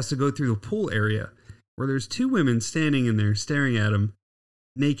 But he has to go through the pool area. where there's two women standing in there staring at him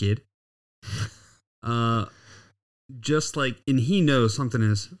naked. Just like, and he knows something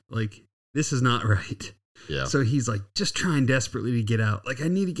is like, this is not right. Yeah. So he's like just trying desperately to get out. Like, I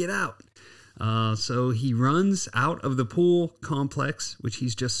need to get out. So he runs out of the pool complex, which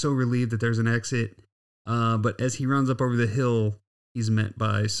he's just so relieved that there's an exit. But as he runs up over the hill, he's met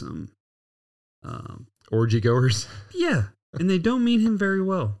by some orgy goers. Yeah, and they don't mean him very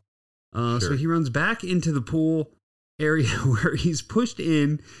well. So he runs back into the pool area where he's pushed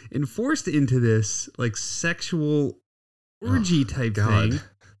in and forced into this like sexual orgy type thing.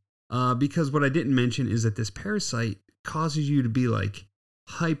 Because what I didn't mention is that this parasite causes you to be like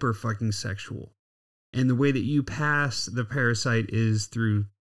hyper fucking sexual. And the way that you pass the parasite is through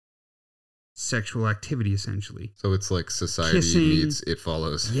sexual activity, essentially. So it's like Society Kissing. meets It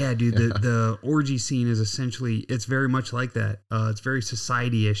Follows. Yeah, dude, the orgy scene is essentially, it's very much like that. It's very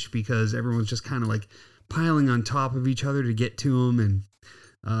Society-ish because everyone's just kind of like piling on top of each other to get to them. And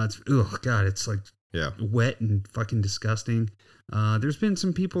it's like wet and fucking disgusting. There's been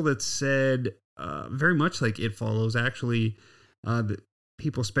some people that said very much like It Follows, actually, that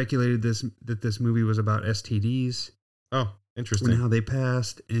people speculated that this movie was about STDs. Oh, interesting. And how they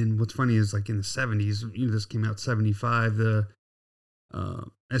passed. And what's funny is like in the 70s, this came out 75, the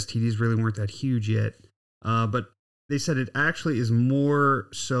STDs really weren't that huge yet. But they said it actually is more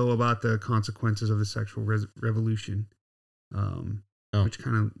so about the consequences of the sexual revolution, which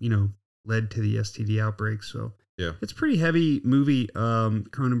kind of, led to the STD outbreak. So yeah, it's a pretty heavy movie.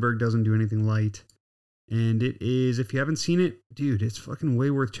 Cronenberg doesn't do anything light. And it is, if you haven't seen it, dude, it's fucking way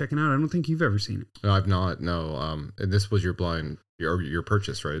worth checking out. I don't think you've ever seen it. No, I've not. No. And this was your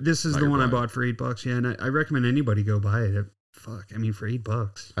purchase, right? This is the one I bought for $8. Yeah. And I recommend anybody go buy it. For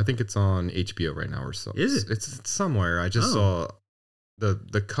 $8. I think it's on HBO right now or so. Is it? It's somewhere. I just saw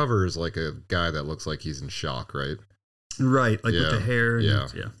the cover is like a guy that looks like he's in shock, right? Right. Like with the hair.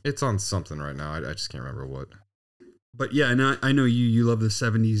 And It's on something right now. I just can't remember what. But yeah, and I know you love the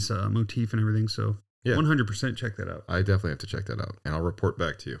 70s motif and everything. So. Yeah. 100% check that out. I definitely have to check that out, and I'll report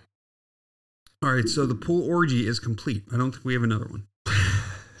back to you. All right, so the pool orgy is complete. I don't think we have another one.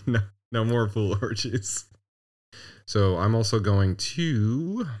 No more pool orgies. So I'm also going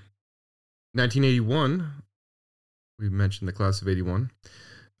to 1981. We mentioned the class of 81.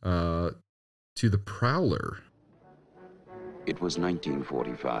 To The Prowler. It was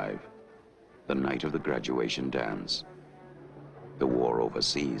 1945, the night of the graduation dance. The war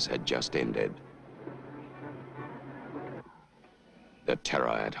overseas had just ended. The terror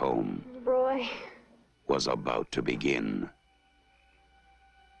at home Roy was about to begin.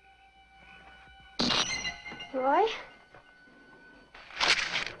 Roy?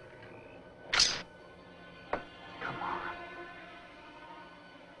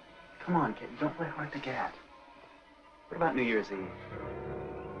 Come on, kid. Don't play hard to get. What about New Year's Eve?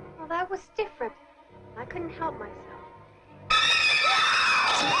 Well, that was different. I couldn't help myself.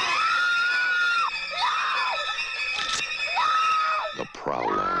 The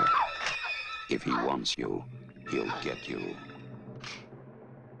Prowler. If he wants you, he'll get you.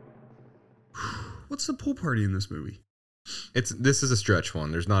 What's the pool party in this movie? This is a stretch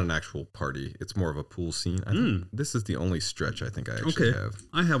one. There's not an actual party. It's more of a pool scene. I think this is the only stretch I think I actually have.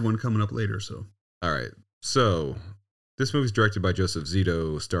 I have one coming up later, so. All right. So this movie's directed by Joseph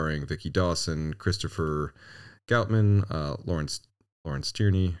Zito, starring Vicky Dawson, Christopher Goutman, Lawrence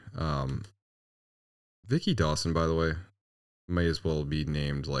Tierney. Vicky Dawson, by the way, may as well be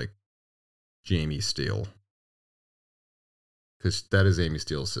named like Jamie Steele, because that is Amy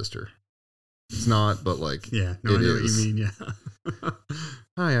Steele's sister. It's not, but like, yeah, no, I know what you mean. Yeah.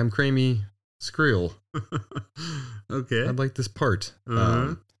 Hi, I'm Cramey Skrill. Okay, I'd like this part.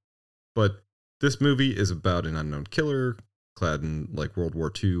 But this movie is about an unknown killer clad in like World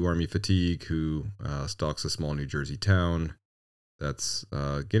War II army fatigue who stalks a small New Jersey town that's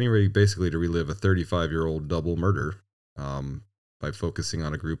getting ready basically to relive a 35-year-old double murder by focusing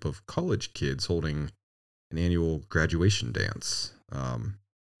on a group of college kids holding an annual graduation dance.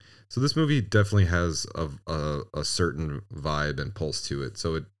 So this movie definitely has a certain vibe and pulse to it.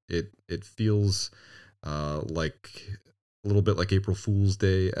 So it feels like a little bit like April Fool's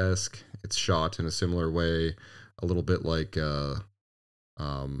Day-esque. It's shot in a similar way, a little bit like The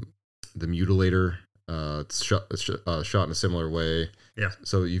Mutilator. It's shot in a similar way. Yeah.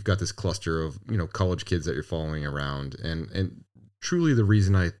 So you've got this cluster of college kids that you're following around, and truly the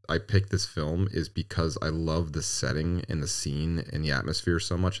reason I picked this film is because I love the setting and the scene and the atmosphere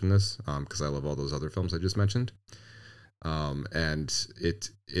so much in this, because I love all those other films I just mentioned. And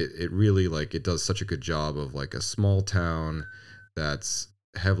it really, like, it does such a good job of like a small town that's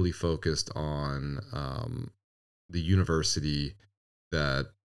heavily focused on the university that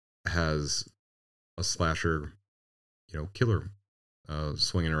has a slasher, killer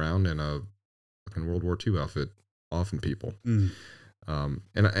swinging around in a fucking World War II outfit, offing people. And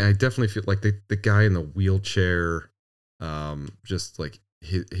I definitely feel like the guy in the wheelchair, just like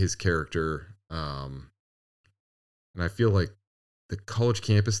his character, and I feel like the college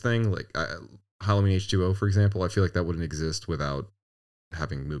campus thing, like Halloween H2O, for example, I feel like that wouldn't exist without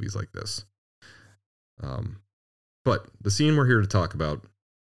having movies like this. But the scene we're here to talk about,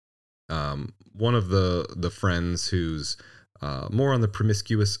 one of the friends who's more on the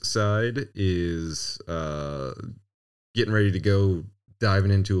promiscuous side is getting ready to go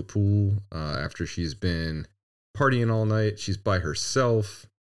diving into a pool after she's been partying all night. She's by herself.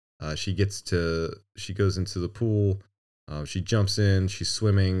 She goes into the pool. She jumps in, she's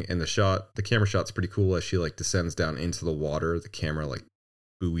swimming, and the camera shot's pretty cool as she like descends down into the water. The camera like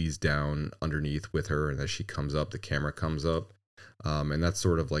buoys down underneath with her, and as she comes up, the camera comes up. And that's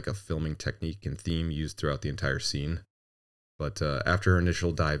sort of like a filming technique and theme used throughout the entire scene. But after her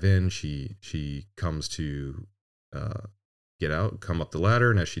initial dive in, she comes to get out, come up the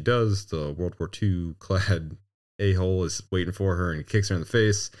ladder, and as she does, the World War II clad a-hole is waiting for her and kicks her in the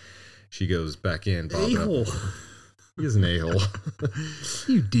face. She goes back in. A-hole. He is an a-hole.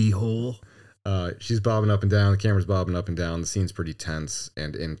 You d-hole. She's bobbing up and down. The camera's bobbing up and down. The scene's pretty tense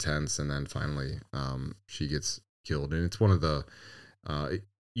and intense. And then finally, she gets killed. And it's one of the,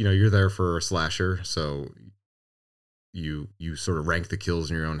 you're there for a slasher, so you sort of rank the kills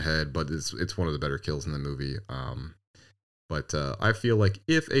in your own head. But it's one of the better kills in the movie. But I feel like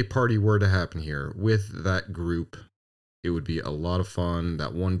if a party were to happen here with that group, it would be a lot of fun.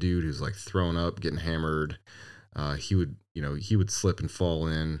 That one dude who's like thrown up, getting hammered. He would slip and fall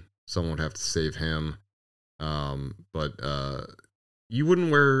in. Someone would have to save him. But you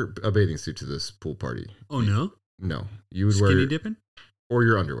wouldn't wear a bathing suit to this pool party. Oh, no? No. You would Skinny wear... dipping? Or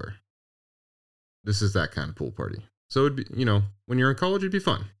your underwear. This is that kind of pool party. So, it'd be, when you're in college, it'd be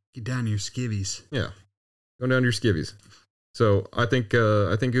fun. Get down to your skivvies. Yeah. Go down to your skivvies. So, I think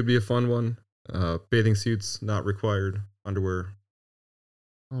it would be a fun one. Bathing suits, not required. Underwear,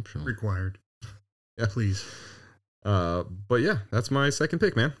 optional. Required. Yeah. Please. But yeah, that's my second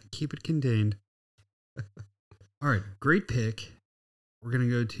pick, man. Keep it contained. All right, great pick. We're going to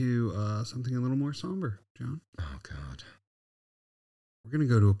go to something a little more somber, John. Oh, God. We're going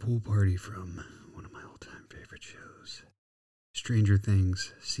to go to a pool party from one of my all-time favorite shows, Stranger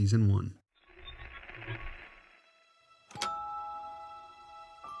Things, Season 1.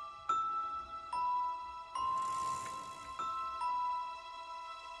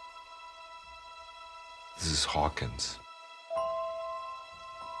 This is Hawkins.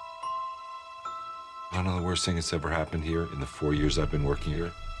 I know the worst thing that's ever happened here in the 4 years I've been working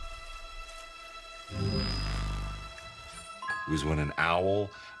here. It was when an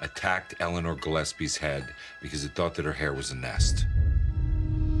owl attacked Eleanor Gillespie's head because it thought that her hair was a nest.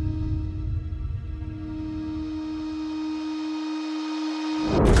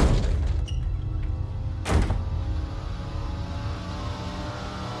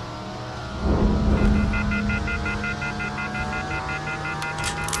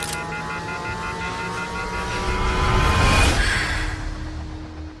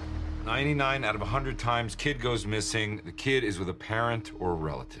 Out of 100 times, kid goes missing. The kid is with a parent or a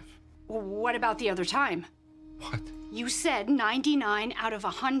relative. What about the other time? What? You said 99 out of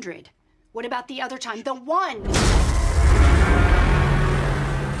 100. What about the other time? The one!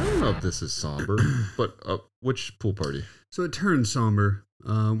 I don't know if this is somber, but which pool party? So it turns somber.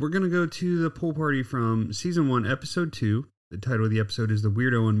 We're going to go to the pool party from Season 1, Episode 2. The title of the episode is The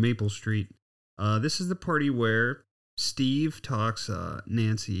Weirdo on Maple Street. This is the party where Steve talks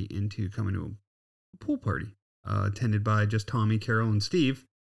Nancy into coming to a pool party attended by just Tommy, Carol, and Steve.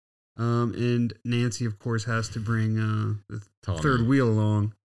 And Nancy, of course, has to bring the third wheel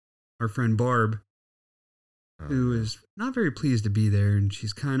along, our friend Barb, who is not very pleased to be there. And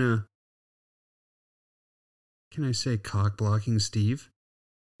she's kind of, can I say, cock-blocking Steve?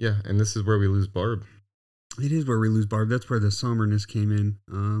 Yeah, and this is where we lose Barb. It is where we lose Barb. That's where the somberness came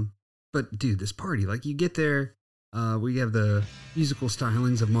in. But, dude, this party, like, you get there. We have the musical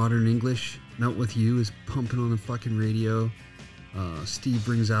stylings of modern English. Melt With You is pumping on the fucking radio. Steve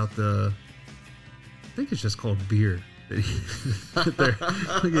brings out I think it's just called beer. They're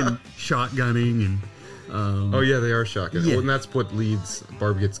fucking shotgunning and... oh, yeah, they are shotgunning. Yeah. Oh, and that's what leads...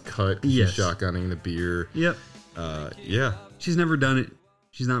 Barb gets cut. Yes. She's shotgunning the beer. Yep. Yeah. She's never done it.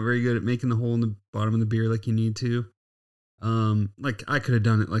 She's not very good at making the hole in the bottom of the beer like you need to. Like, I could have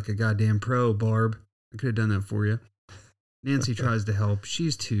done it like a goddamn pro, Barb. I could have done that for you. Nancy tries to help.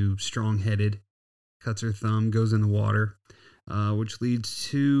 She's too strong-headed. Cuts her thumb, goes in the water, which leads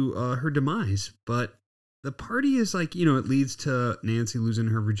to her demise. But the party is like, it leads to Nancy losing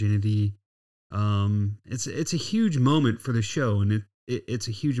her virginity. It's a huge moment for the show, and it's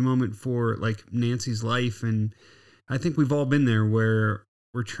a huge moment for like Nancy's life. And I think we've all been there where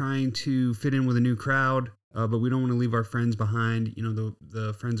we're trying to fit in with a new crowd, but we don't want to leave our friends behind,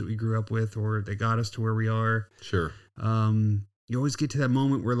 the friends that we grew up with or that got us to where we are. Sure. You always get to that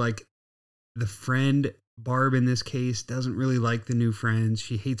moment where like the friend, Barb in this case, doesn't really like the new friends.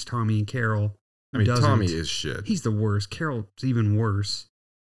 She hates Tommy and Carol. Tommy is shit. He's the worst. Carol's even worse.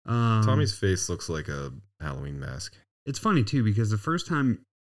 Tommy's face looks like a Halloween mask. It's funny too, because the first time,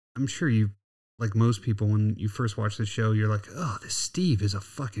 I'm sure you, like most people, when you first watch the show, you're like, oh, this Steve is a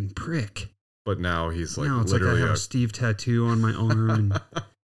fucking prick. But now he's like, now it's literally like I have a Steve tattoo on my arm. And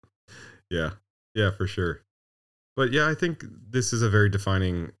yeah, for sure. But yeah, I think this is a very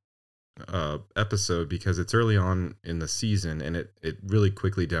defining episode because it's early on in the season, and it really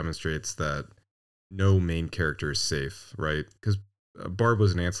quickly demonstrates that no main character is safe, right? Because Barb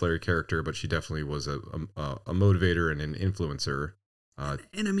was an ancillary character, but she definitely was a motivator and an influencer.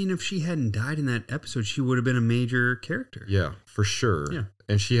 And I mean, if she hadn't died in that episode, she would have been a major character. Yeah, for sure. Yeah.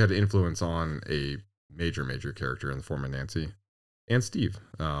 And she had influence on a major character in the form of Nancy and Steve.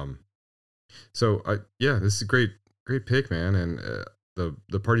 So this is a great pick, man. And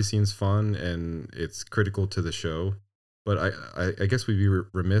the party scene's fun and it's critical to the show. But I guess we'd be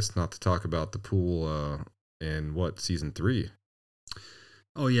remiss not to talk about the pool in season 3.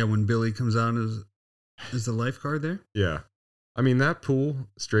 Oh yeah, when Billy comes out as the lifeguard there. Yeah, I mean that pool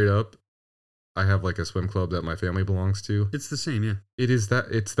straight up. I have like a swim club that my family belongs to. It's the same, yeah. It's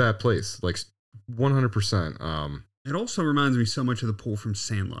that place, like 100%. It also reminds me so much of the pool from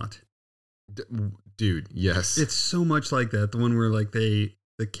Sandlot. Dude, yes. It's so much like that. The one where like the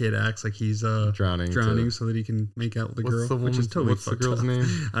kid acts like he's drowning so that he can make out with the girl, which is totally what's fucked the girl's up. name?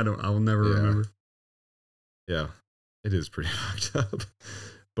 I will never remember. Yeah, it is pretty fucked up.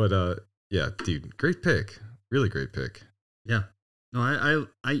 But yeah, dude, great pick. Really great pick. Yeah. No,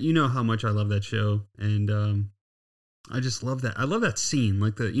 I you know how much I love that show, and I just love that. I love that scene.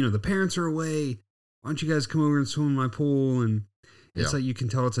 Like the parents are away. Why don't you guys come over and swim in my pool? And it's like you can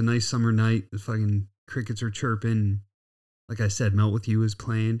tell it's a nice summer night. The fucking crickets are chirping. Like I said, Melt With You is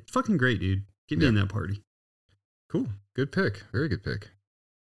playing. It's fucking great, dude. Get me in that party. Cool. Good pick. Very good pick.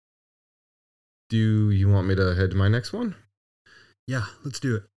 Do you want me to head to my next one? Yeah, let's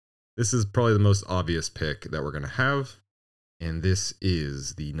do it. This is probably the most obvious pick that we're going to have. And this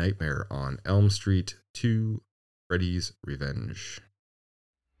is The Nightmare on Elm Street 2, Freddy's Revenge.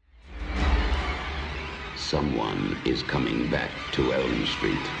 Someone is coming back to Elm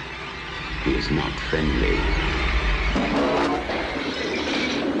Street. He is not friendly.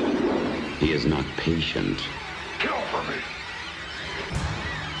 He is not patient. Kill for me.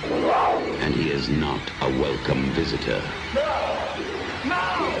 And he is not a welcome visitor. No!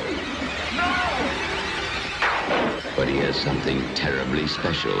 But he has something terribly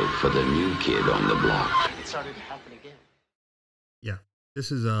special for the new kid on the block. It started to happen again. Yeah,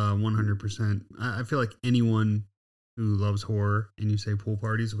 this is 100%. I feel like anyone who loves horror and you say pool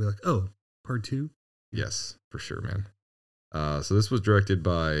parties will be like, oh, part 2? Yes, for sure, man. So this was directed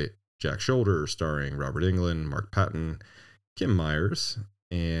by Jack Shoulder, starring Robert Englund, Mark Patton, Kim Myers.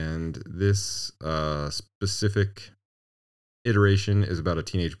 And this specific iteration is about a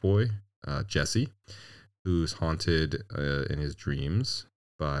teenage boy, Jesse, who's haunted in his dreams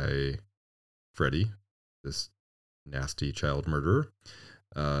by Freddy, this nasty child murderer.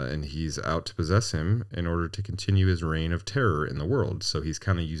 And he's out to possess him in order to continue his reign of terror in the world. So he's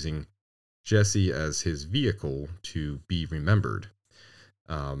kind of using Jesse as his vehicle to be remembered.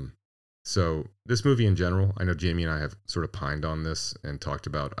 So this movie in general, I know Jamie and I have sort of pined on this and talked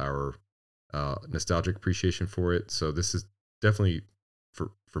about our nostalgic appreciation for it. So this is definitely,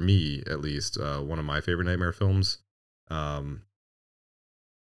 for me at least, one of my favorite Nightmare films. I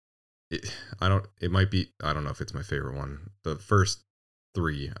don't know if it's my favorite one. The first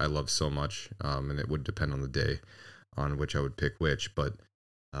 3 I love so much, and it would depend on the day on which I would pick which. But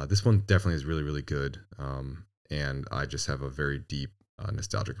this one definitely is really, really good, and I just have a very deep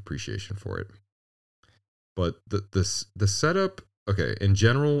nostalgic appreciation for it. But the setup, okay, in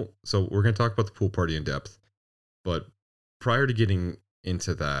general, so we're going to talk about the pool party in depth, but prior to getting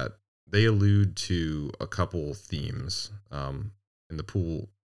into that, they allude to a couple themes, and the pool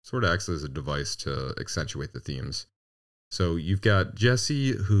sort of acts as a device to accentuate the themes. So you've got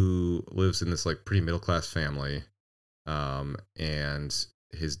Jesse, who lives in this like pretty middle class family, and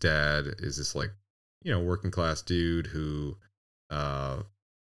his dad is this like working class dude who it's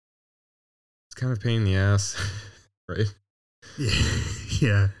kind of a pain in the ass, right?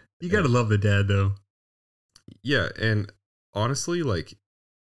 Yeah. You gotta love the dad though. Yeah, and honestly, like,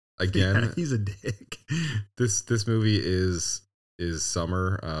 again, Yeah, he's a dick. This movie is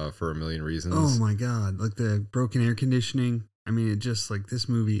summer for a million reasons. Oh my god, like the broken air conditioning. I mean, it just like this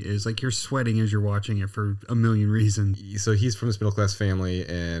movie is like you're sweating as you're watching it for a million reasons. So he's from this middle class family,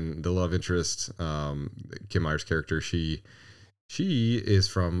 and the love interest, Kim Myers' character, she is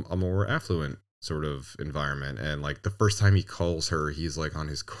from a more affluent sort of environment, and like the first time he calls her, he's like on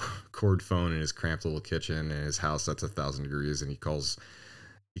his cord phone in his cramped little kitchen in his house that's 1,000 degrees, and he calls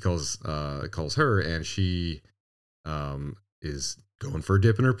her, and she is going for a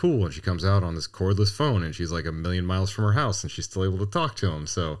dip in her pool, and she comes out on this cordless phone, and she's like a million miles from her house, and she's still able to talk to him.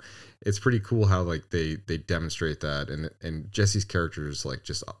 So it's pretty cool how like they demonstrate that, and Jesse's character is like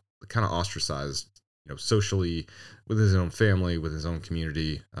just kind of ostracized, socially, with his own family, with his own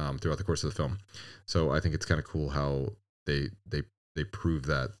community, throughout the course of the film. So I think it's kind of cool how they prove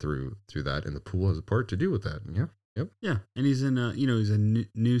that through that, and the pool has a part to do with that. Yeah. Yep. Yeah, and he's in he's a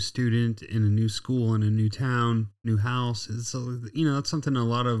new student in a new school in a new town, new house. It's that's something a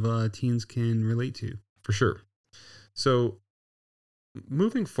lot of teens can relate to. For sure. So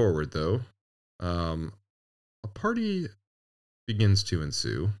moving forward, though, a party begins to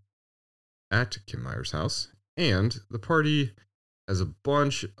ensue at Kim Myers' house, and the party has a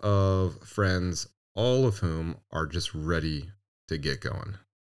bunch of friends, all of whom are just ready to get going.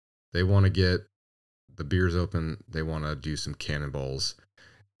 They want to get the beers open. They want to do some cannonballs.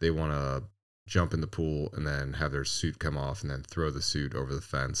 They want to jump in the pool and then have their suit come off and then throw the suit over the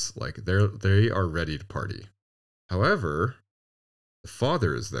fence. Like they are ready to party. However, the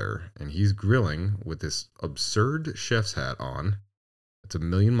father is there, and he's grilling with this absurd chef's hat on. It's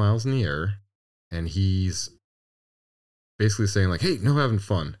 1,000,000 miles in the air, and he's basically saying like, "Hey, no having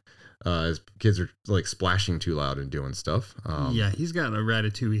fun." His kids are like splashing too loud and doing stuff. Yeah, he's got a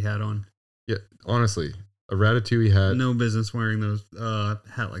Ratatouille hat on. Yeah, honestly, a Ratatouille hat. No business wearing those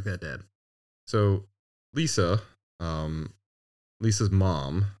hat like that, Dad. So Lisa's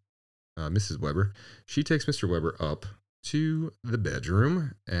mom, Mrs. Weber, she takes Mr. Weber up to the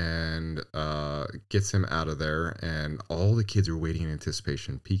bedroom and gets him out of there. And all the kids are waiting in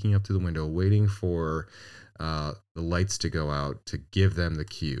anticipation, peeking up to the window, waiting for the lights to go out to give them the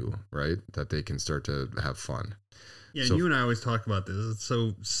cue, right? That they can start to have fun. Yeah, so, you and I always talk about this. It's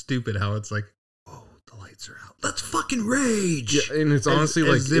so stupid how it's like, oh, the lights are out. Let's fucking rage. Yeah, and it's honestly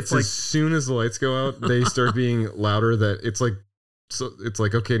as soon as the lights go out, they start being louder. That it's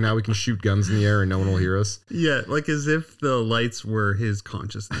like, okay, now we can shoot guns in the air and no one will hear us. Yeah, like as if the lights were his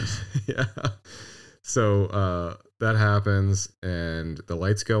consciousness. Yeah. So that happens, and the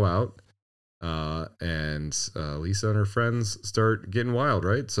lights go out, and Lisa and her friends start getting wild,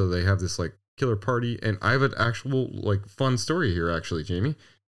 right? So they have this like killer party, and I have an actual like fun story here, actually, Jamie.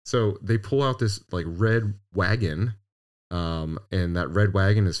 So they pull out this like red wagon, and that red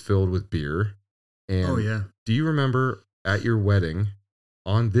wagon is filled with beer. And oh yeah, do you remember at your wedding,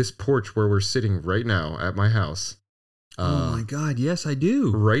 on this porch where we're sitting right now at my house? Oh my God, yes, I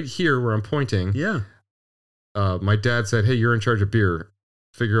do. Right here where I'm pointing. Yeah. My dad said, "Hey, you're in charge of beer.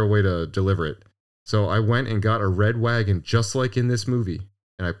 Figure a way to deliver it." So I went and got a red wagon, just like in this movie.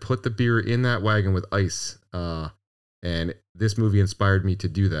 And I put the beer in that wagon with ice. And this movie inspired me to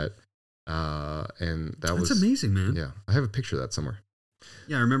do that. And that's amazing, man. Yeah. I have a picture of that somewhere.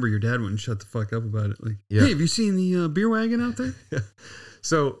 Yeah, I remember your dad wouldn't shut the fuck up about it. Like, yeah. Hey, have you seen the beer wagon out there? Yeah.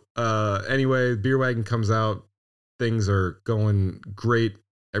 So anyway, the beer wagon comes out. Things are going great.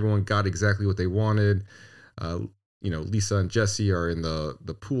 Everyone got exactly what they wanted. Lisa and Jesse are in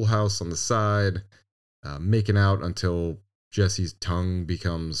the pool house on the side, making out until Jesse's tongue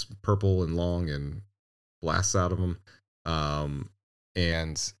becomes purple and long and blasts out of him.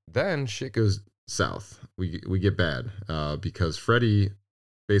 And then shit goes south. We get bad because Freddy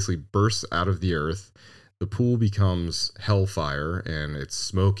basically bursts out of the earth. The pool becomes hellfire, and it's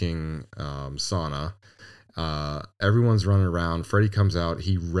smoking sauna. Everyone's running around. Freddy comes out.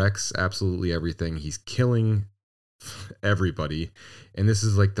 He wrecks absolutely everything. He's killing everybody. And this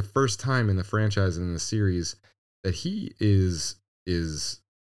is like the first time in the franchise and in the series that he is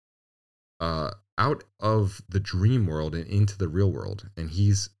out of the dream world and into the real world. And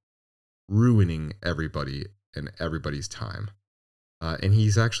he's ruining everybody and everybody's time. And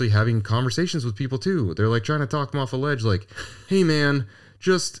he's actually having conversations with people too. They're like trying to talk him off a ledge, like, "Hey man,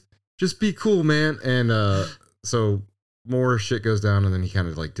 just be cool, man." And so more shit goes down, and then he kind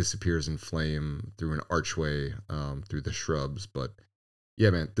of like disappears in flame through an archway through the shrubs. But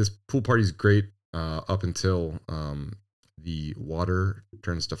yeah, man, this pool party's great. up until the water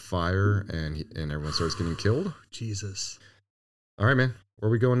turns to fire and everyone starts getting killed. Jesus. All right, man. Where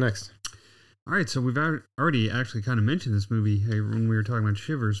are we going next? All right, so we've already actually kind of mentioned this movie when we were talking about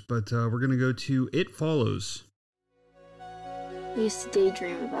Shivers, but we're going to go to It Follows. I used to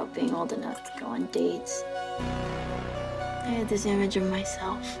daydream about being old enough to go on dates. I had this image of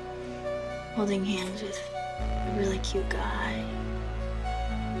myself holding hands with a really cute guy,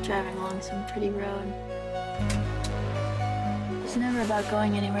 driving along some pretty road. It's never about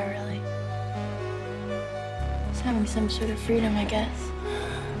going anywhere, really. Just having some sort of freedom, I guess.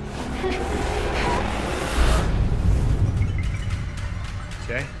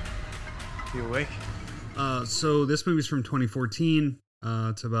 Jay, you awake? So this movie's from 2014.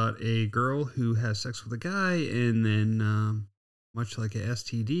 It's about a girl who has sex with a guy, and then, much like a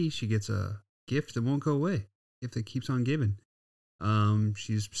STD, she gets a gift that won't go away. A gift that keeps on giving.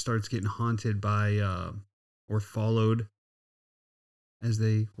 She starts getting haunted by, or followed, as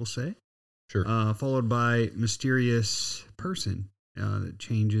they will say. Sure. Followed by mysterious person that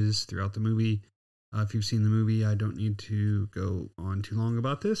changes throughout the movie. If you've seen the movie, I don't need to go on too long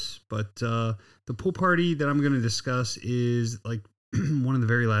about this, but the pool party that I'm going to discuss is like one of the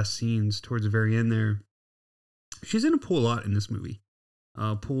very last scenes towards the very end there. She's in a pool a lot in this movie.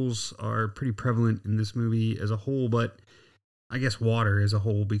 Pools are pretty prevalent in this movie as a whole, but I guess water as a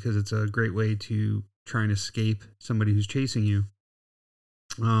whole, because it's a great way to try and escape somebody who's chasing you.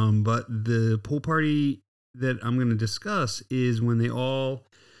 But the pool party that I'm going to discuss is when they all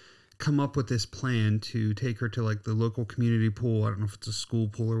come up with this plan to take her to like the local community pool. I don't know if it's a school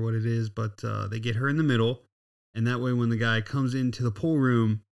pool or what it is, but they get her in the middle, and that way when the guy comes into the pool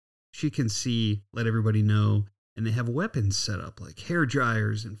room, she can see, let everybody know, and they have weapons set up like hair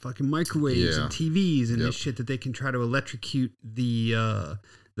dryers and fucking microwaves and TVs and this shit that they can try to electrocute the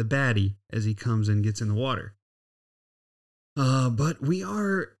baddie as he comes and gets in the water. But we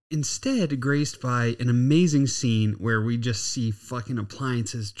are instead graced by an amazing scene where we just see fucking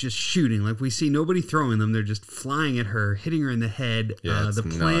appliances just shooting. Like, we see nobody throwing them. They're just flying at her, hitting her in the head. Yeah, the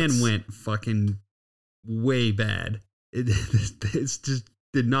plan went fucking way bad. It's just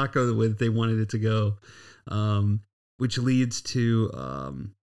did not go the way that they wanted it to go. Which leads to, I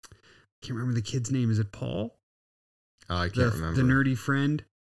can't remember the kid's name. Is it Paul? I can't remember. The nerdy friend.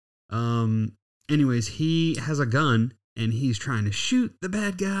 Anyways, he has a gun. And he's trying to shoot the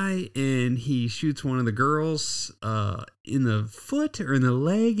bad guy, and he shoots one of the girls in the foot or in the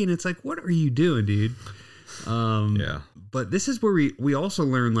leg, and it's like, what are you doing, dude? Yeah. But this is where we also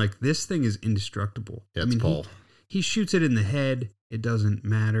learn, like, this thing is indestructible. Yeah, it's Paul. He shoots it in the head. It doesn't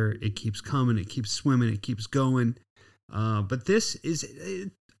matter. It keeps coming. It keeps swimming. It keeps going. But this is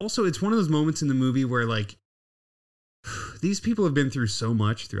also, it's one of those moments in the movie where, like, these people have been through so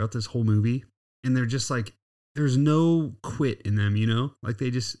much throughout this whole movie, and they're just like, there's no quit in them, you know? Like,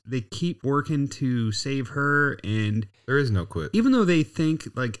 they keep working to save her, and there is no quit. Even though they think,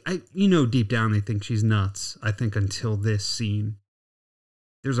 like, deep down they think she's nuts, I think, until this scene.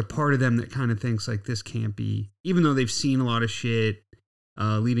 There's a part of them that kind of thinks, like, this can't be, even though they've seen a lot of shit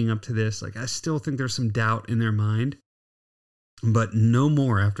leading up to this, like, I still think there's some doubt in their mind, but no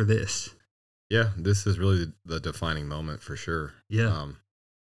more after this. Yeah, this is really the defining moment for sure. Yeah.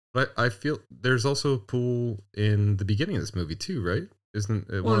 But I feel there's also a pool in the beginning of this movie too, right? Isn't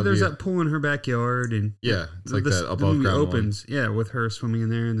it? Well, there's that pool in her backyard, and yeah, it's like that above ground opens, yeah, with her swimming in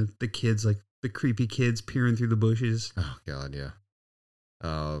there, and the kids, like the creepy kids peering through the bushes. Oh God, yeah.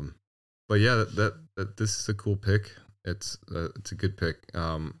 But yeah, that this is a cool pick. It's a good pick.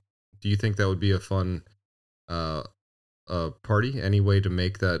 Do you think that would be a fun party? Any way to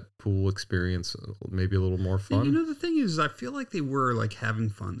make that pool experience maybe a little more fun? And you know, the thing is, I feel like they were like having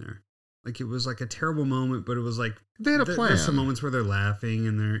fun there. Like, it was like a terrible moment, but it was like they had a plan. There's some moments where they're laughing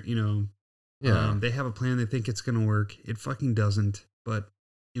and they're, you know, they have a plan. They think it's gonna work. It fucking doesn't. But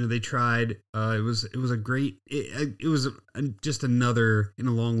you know, they tried. It was a great. It was just another in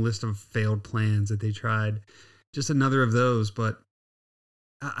a long list of failed plans that they tried. Just another of those. But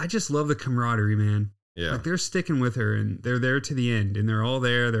I just love the camaraderie, man. Yeah. Like, they're sticking with her, and they're there to the end, and they're all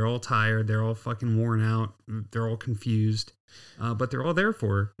there. They're all tired. They're all fucking worn out. They're all confused. But they're all there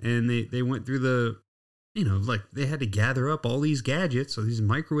for her. And they went through the, you know, like, they had to gather up all these gadgets, so these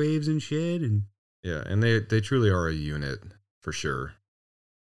microwaves and shit. And yeah, and they truly are a unit for sure.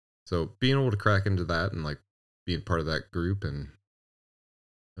 So being able to crack into that and like being part of that group, and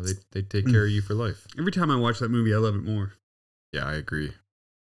you know, they take care of you for life. Every time I watch that movie, I love it more. Yeah, I agree.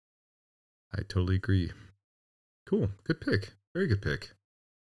 I totally agree. Cool. Good pick. Very good pick.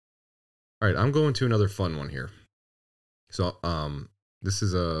 All right, I'm going to another fun one here. So, This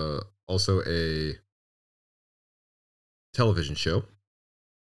is also a television show.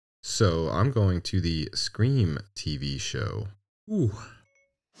 So I'm going to the Scream TV show. Ooh.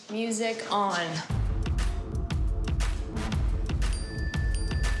 Music on.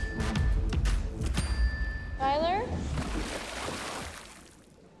 Tyler?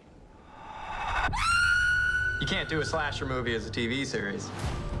 You can't do a slasher movie as a TV series.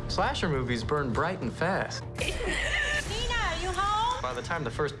 Slasher movies burn bright and fast. Nina, are you home? By the time the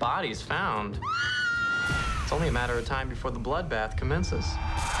first body is found, it's only a matter of time before the bloodbath commences.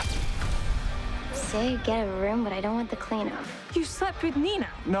 Say get a room, but I don't want the cleanup. You slept with Nina.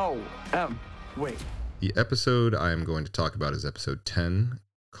 No, wait. The episode I am going to talk about is episode 10,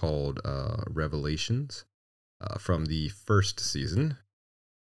 called Revelations, from the first season.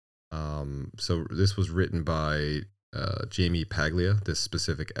 So this was written by Jamie Paglia, this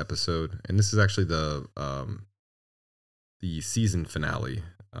specific episode, and this is actually the season finale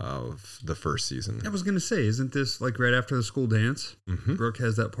of the first season. I was gonna say, isn't this like right after the school dance? Mm-hmm. Brooke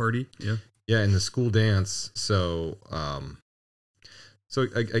has that party. Yeah, in the school dance. So,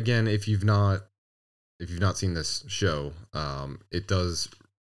 again, if you've not seen this show, it does,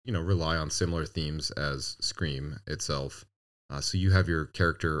 rely on similar themes as Scream itself. So you have your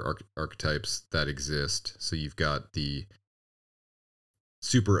character archetypes that exist. So you've got the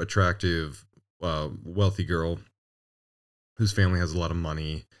super attractive, wealthy girl whose family has a lot of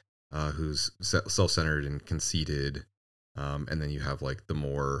money, who's self-centered and conceited. And then you have like the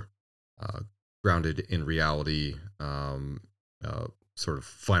more grounded in reality, sort of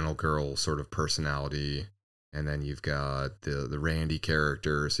final girl sort of personality. And then you've got the Randy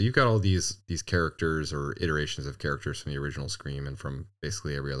character. So you've got all these characters or iterations of characters from the original Scream and from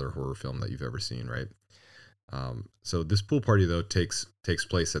basically every other horror film that you've ever seen, right? So this pool party, though, takes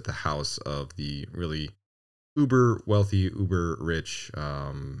place at the house of the really uber wealthy, uber rich,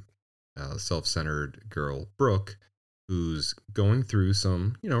 self-centered girl, Brooke, who's going through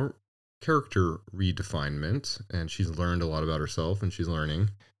some, character redefinement. And she's learned a lot about herself, and she's learning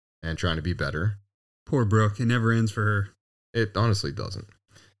and trying to be better. Poor Brooke. It never ends for her. It honestly doesn't.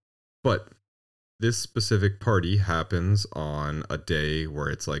 But this specific party happens on a day where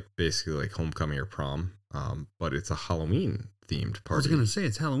it's like basically like homecoming or prom. But it's a Halloween themed party. I was going to say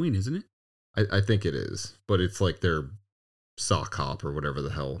it's Halloween, isn't it? I think it is. But it's like their sock hop or whatever the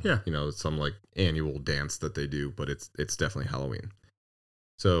hell. Yeah. It's some like annual dance that they do, but it's definitely Halloween.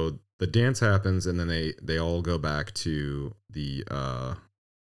 So the dance happens, and then they all go back to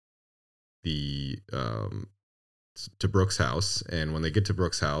to Brooke's house. And when they get to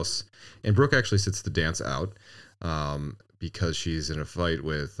Brooke's house, and Brooke actually sits the dance out because she's in a fight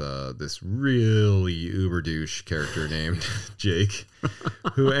with this really uber douche character named Jake,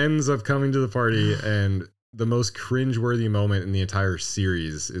 who ends up coming to the party. And the most cringeworthy moment in the entire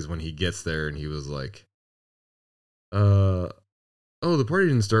series is when he gets there and he was like, oh, the party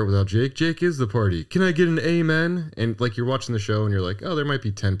didn't start without Jake. Jake is the party. Can I get an amen? And like you're watching the show and you're like, oh, there might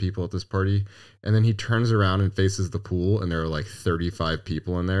be 10 people at this party. And then he turns around and faces the pool and there are like 35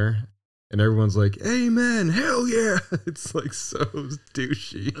 people in there. And everyone's like, amen, hell yeah. It's like so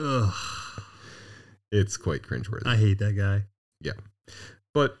douchey. Ugh. It's quite cringeworthy. I hate that guy. Yeah.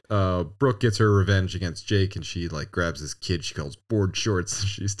 But Brooke gets her revenge against Jake, and she like grabs this kid she calls board shorts and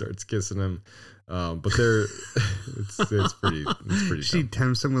she starts kissing him. But they're it's pretty she dumb.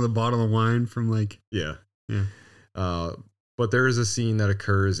 tempts him with a bottle of wine from like yeah. But there is a scene that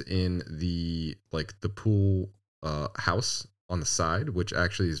occurs in the pool house on the side, which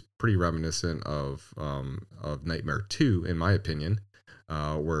actually is pretty reminiscent of Nightmare 2, in my opinion,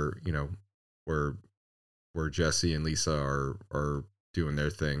 where Jesse and Lisa are doing their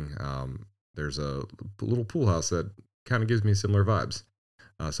thing. There's a little pool house that kind of gives me similar vibes.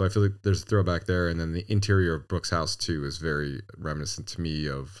 So I feel like there's a throwback there. And then the interior of Brooke's house too is very reminiscent to me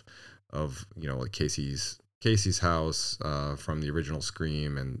of like Casey's house from the original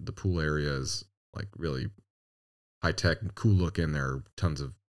Scream, and the pool area is like really high tech and cool looking. There are tons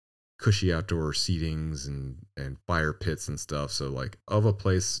of cushy outdoor seatings and fire pits and stuff. So like of a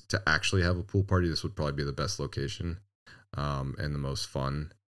place to actually have a pool party, this would probably be the best location and the most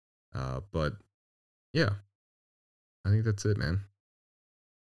fun. But yeah, I think that's it, man.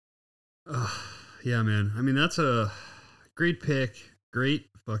 Yeah, man. I mean, that's a great pick. Great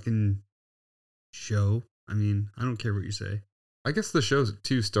fucking show. I mean, I don't care what you say. I guess the show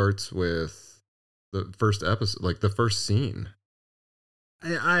too starts with the first episode, like the first scene.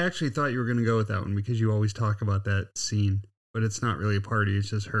 I actually thought you were going to go with that one because you always talk about that scene, but it's not really a party.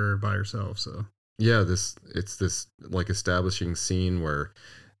 It's just her by herself. So yeah, it's this like establishing scene where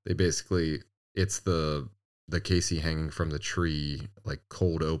they basically, it's the the Casey hanging from the tree, like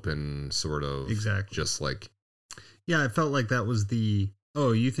cold open, sort of. Exactly. Just like. Yeah, I felt like that was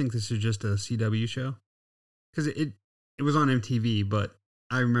oh, you think this is just a CW show? Because it was on MTV, but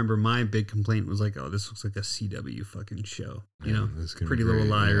I remember my big complaint was like, oh, this looks like a CW fucking show. You know, Pretty Little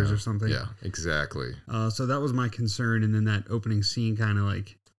Liars or something. Yeah, exactly. So that was my concern. And then that opening scene kind of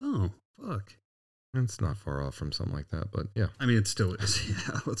like, oh, fuck. It's not far off from something like that, but yeah. I mean, it still is.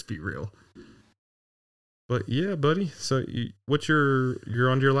 Yeah, let's be real. But yeah, buddy. So you're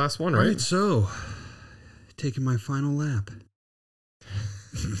on to your last one, right? All right, so taking my final lap.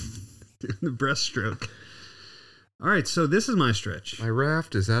 Doing the breaststroke. All right, so this is my stretch. My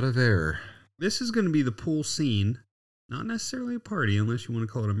raft is out of air. This is going to be the pool scene. Not necessarily a party, unless you want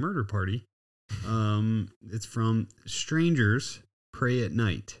to call it a murder party. It's from Strangers Pray at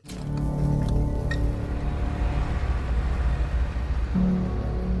Night.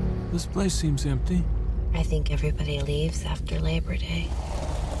 This place seems empty. I think everybody leaves after Labor Day.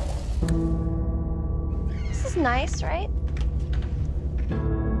 This is nice, right?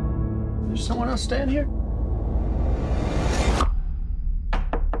 There's someone else staying here?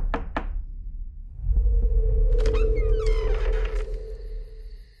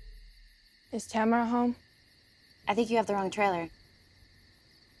 Is Tamara home? I think you have the wrong trailer.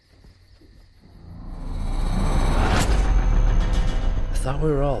 I thought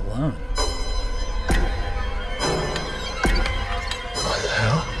we were all alone. What the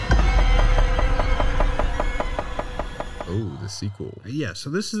hell? Oh, the sequel. Yeah,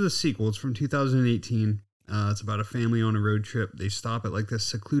 so this is the sequel. It's from 2018. It's about a family on a road trip. They stop at like this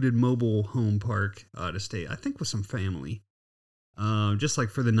secluded mobile home park to stay, I think, with some family. Just like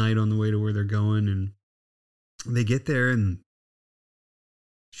for the night on the way to where they're going. And they get there and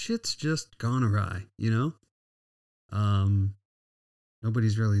shit's just gone awry, you know?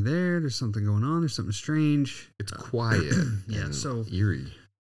 Nobody's really there. There's something going on. There's something strange. It's quiet. Yeah, and so eerie.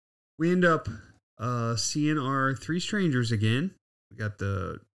 We end up seeing our three strangers again. We got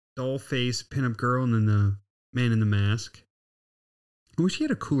the doll face pinup girl and then the man in the mask. I wish he had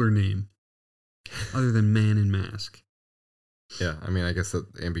a cooler name other than Man in Mask. Yeah, I mean, I guess the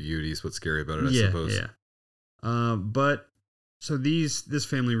ambiguity is what's scary about it, I suppose. Yeah. But so this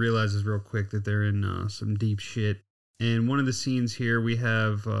family realizes real quick that they're in some deep shit. And one of the scenes here, we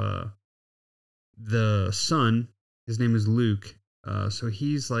have the son. His name is Luke. So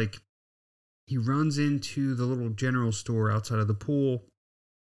he's like, he runs into the little general store outside of the pool.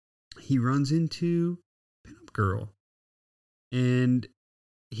 He runs into Pinup Girl. And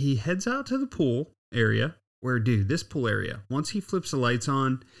he heads out to the pool area where, dude, this pool area, once he flips the lights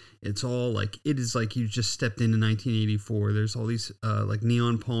on, it's all like, it is like you just stepped into 1984. There's all these like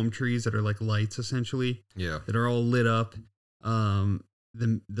neon palm trees that are like lights essentially. Yeah. That are all lit up.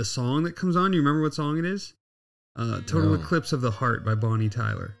 The song that comes on, you remember what song it is? Total Eclipse of the Heart by Bonnie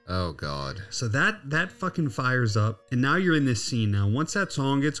Tyler. Oh God. So that fucking fires up. And now you're in this scene now. Once that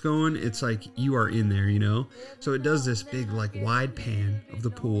song gets going, it's like you are in there, you know? So it does this big like wide pan of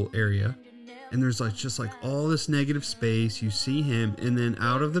the pool area. And there's like just like all this negative space. You see him, and then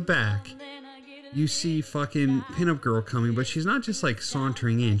out of the back, you see fucking Pinup Girl coming, but she's not just like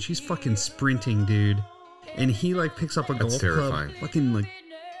sauntering in. She's fucking sprinting, dude. And he like picks up a golf club. Fucking like,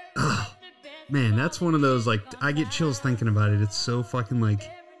 oh man, that's one of those like, I get chills thinking about it. It's so fucking like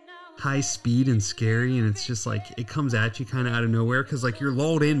high speed and scary, and it's just like it comes at you kind of out of nowhere because like you're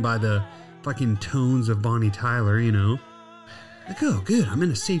lulled in by the fucking tones of Bonnie Tyler, you know. Like, oh, good, I'm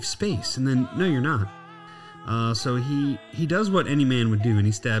in a safe space. And then, no, you're not. So he does what any man would do, and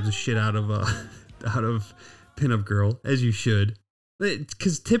he stabs the shit out of Pinup Girl, as you should.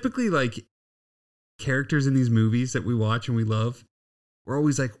 Because typically, like, characters in these movies that we watch and we love, we're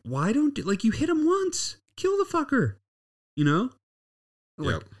always like, why don't, like, you hit him once. Kill the fucker. You know?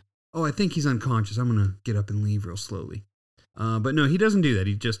 Like, yep. Oh, I think he's unconscious. I'm going to get up and leave real slowly. But no, he doesn't do that.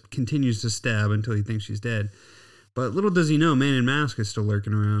 He just continues to stab until he thinks she's dead. But little does he know, Man in Mask is still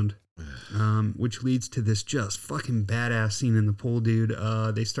lurking around, which leads to this just fucking badass scene in the pool, dude.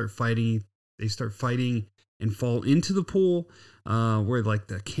 They start fighting and fall into the pool, where like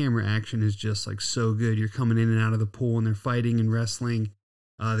the camera action is just like so good. You're coming in and out of the pool, and they're fighting and wrestling.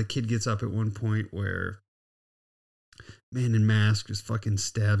 The kid gets up at one point where Man in Mask just fucking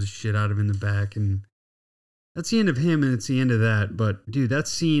stabs the shit out of him in the back, and that's the end of him, and it's the end of that. But dude, that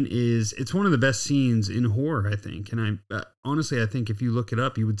scene it's one of the best scenes in horror, I think. And honestly, I think if you look it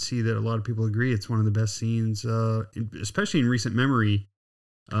up, you would see that a lot of people agree it's one of the best scenes, especially in recent memory.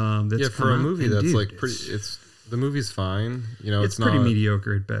 That's for a movie that's dude, like pretty. The movie's fine, you know. It's pretty not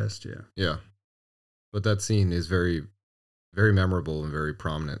mediocre at best, yeah. Yeah, but that scene is very, very memorable and very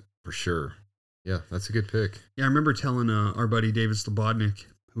prominent for sure. Yeah, that's a good pick. Yeah, I remember telling our buddy David Slobodnik,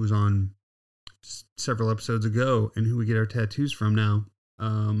 who was on several episodes ago, and who we get our tattoos from now,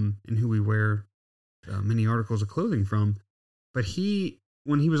 and who we wear many articles of clothing from. But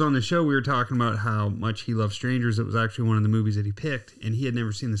when he was on the show, we were talking about how much he loved Strangers. It was actually one of the movies that he picked, and he had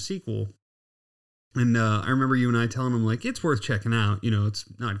never seen the sequel. And I remember you and I telling him, like, it's worth checking out. You know, it's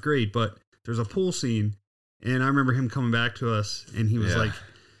not great, but there's a pool scene. And I remember him coming back to us, and he was like,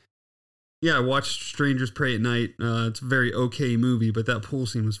 yeah, I watched Strangers Pray at Night. It's a very okay movie, but that pool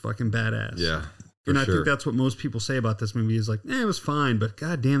scene was fucking badass. Yeah, and I think that's what most people say about this movie is like, it was fine, but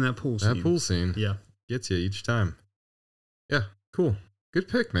goddamn that pool scene. That pool scene. Yeah. Gets you each time. Yeah, cool. Good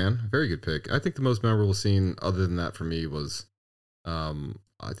pick, man. Very good pick. I think the most memorable scene other than that for me was,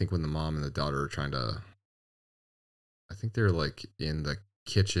 I think when the mom and the daughter are trying to, I think they're like in the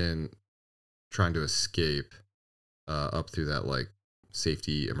kitchen trying to escape up through that like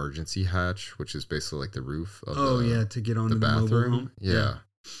safety emergency hatch, which is basically like the roof of to get onto the bathroom. mobile home. Yeah.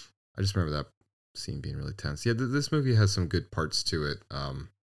 I just remember that scene being really tense. Yeah, this movie has some good parts to it. And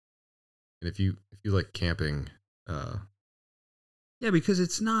if you like camping, yeah, because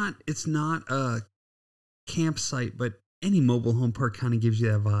it's not a campsite, but any mobile home park kind of gives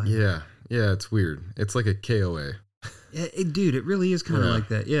you that vibe. Yeah, it's weird. It's like a KOA. Yeah, dude, it really is kind of like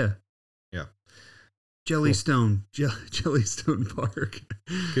that. Yeah. Jellystone, Jellystone Park.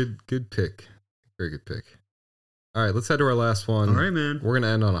 Good pick. Very good pick. All right, let's head to our last one. All right, man. We're going to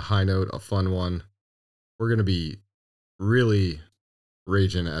end on a high note, a fun one. We're going to be really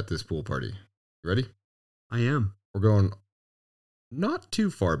raging at this pool party. You ready? I am. We're going not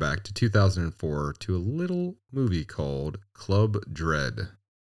too far back to 2004 to a little movie called Club Dread.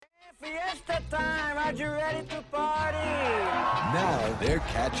 Fiesta time, are you ready to party? Now they're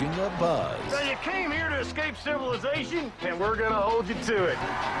catching a buzz. So you came here to escape civilization, and we're gonna hold you to it.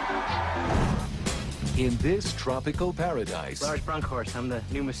 In this tropical paradise, Lars Brunkhorst, I'm the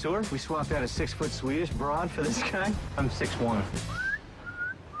new masseur. We swapped out a 6-foot Swedish broad for this guy. I'm 6'1".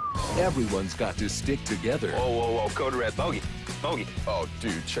 everyone's got to stick together. Whoa, Code Red, Bogey. Oh,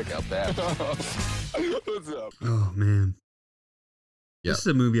 dude, check out that. What's up? Oh, man. Yep. This is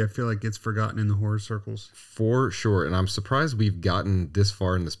a movie I feel like gets forgotten in the horror circles. For sure. And I'm surprised we've gotten this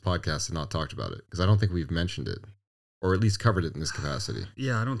far in this podcast and not talked about it, because I don't think we've mentioned it, or at least covered it in this capacity.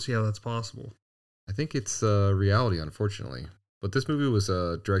 Yeah, I don't see how that's possible. I think it's reality, unfortunately. But this movie was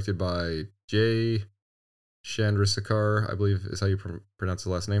directed by Jay Chandrasekhar, I believe is how you pronounce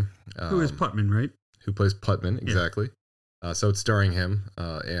the last name. Who is Putman, right? Who plays Putman, exactly. Yeah. So it's starring him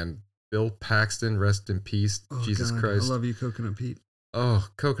and Bill Paxton, rest in peace. Oh, Jesus God, Christ. I love you, Coconut Pete. Oh,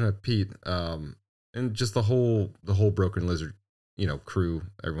 Coconut Pete. And just the whole Broken Lizard, crew,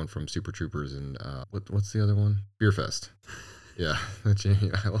 everyone from Super Troopers and what's the other one? Beer Fest. Yeah, that Jamie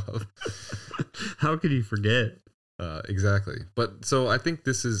I love. How could you forget? Exactly. But so I think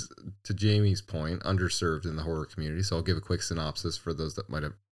this is, to Jamie's point, underserved in the horror community. So I'll give a quick synopsis for those that might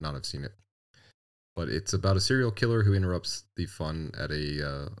have not have seen it. But it's about a serial killer who interrupts the fun at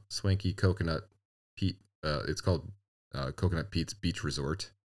a swanky Coconut Pete. It's called Coconut Pete's Beach Resort,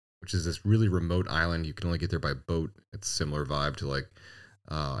 which is this really remote island. You can only get there by boat. It's a similar vibe to like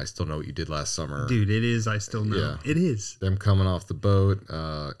I Still Know What You Did Last Summer. Dude, it is I Still Know. Yeah. It is. Them coming off the boat.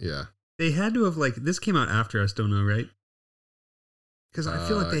 Yeah. They had to have, this came out after I Still Know, right? Because I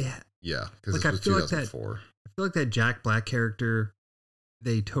feel like they... Yeah, because this was 2004. I feel like that Jack Black character,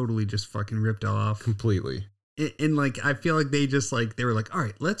 they totally just fucking ripped off. Completely. And I feel like they just, they were like, all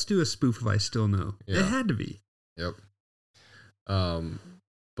right, let's do a spoof of I Still Know. Yeah. It had to be. Yep.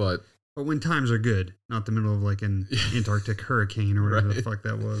 But when times are good, not the middle of, an Antarctic hurricane or whatever the fuck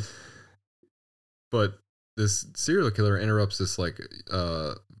that was. But this serial killer interrupts this,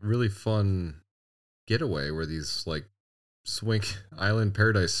 really fun getaway where these island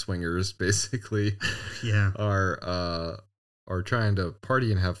paradise swingers basically are trying to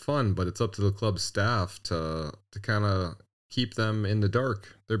party and have fun, but it's up to the club staff to kind of keep them in the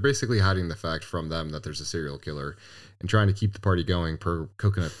dark. They're basically hiding the fact from them that there's a serial killer and trying to keep the party going per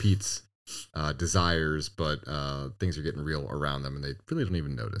Coconut Pete's desires, but things are getting real around them and they really don't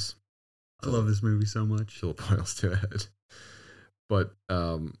even notice. I love this movie so much. Till it boils to a head. But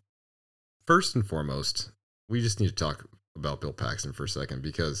first and foremost, we just need to talk about Bill Paxton for a second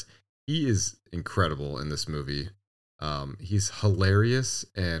because he is incredible in this movie. He's hilarious,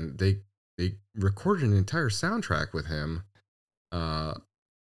 and they recorded an entire soundtrack with him. I'm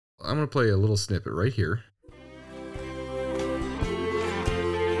going to play a little snippet right here.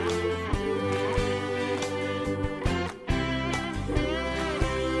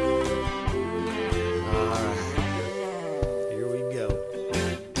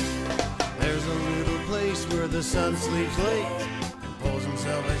 the sun sleeps late and pulls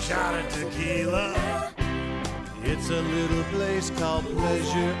himself a shot of tequila. It's a little place called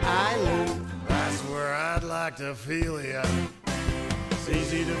Pleasure Island. That's where I'd like to feel ya. It's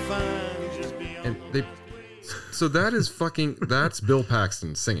easy to find just beyond. And so that's Bill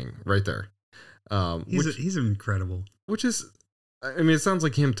Paxton singing right there. He's incredible. Which is, I mean, it sounds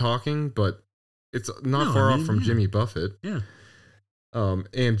like him talking, but it's not far off from Jimmy Buffett. Yeah.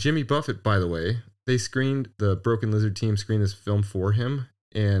 And Jimmy Buffett, by the way, the Broken Lizard team screened this film for him,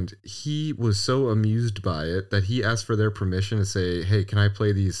 and he was so amused by it that he asked for their permission to say, "Hey, can I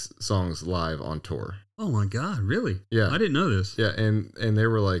play these songs live on tour?" Oh my God, really? Yeah. I didn't know this. Yeah, and they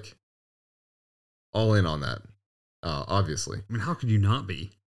were like all in on that, obviously. I mean, how could you not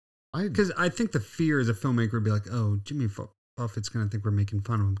be? Because I think the fear as a filmmaker would be like, oh, Jimmy Buffett's going to think we're making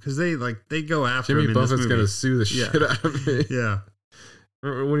fun of him. Because they go after him. Jimmy Buffett's going to sue the shit out of me. Yeah.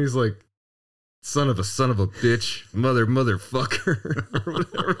 When he's like, son of a bitch, motherfucker, or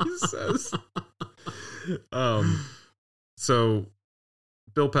whatever he says. So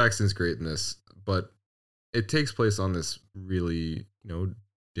Bill Paxton's great in this, but it takes place on this really,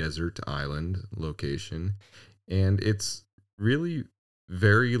 desert island location, and it's really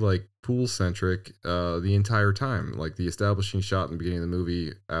very like pool centric the entire time. Like the establishing shot in the beginning of the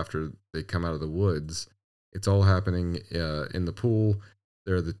movie after they come out of the woods, it's all happening in the pool.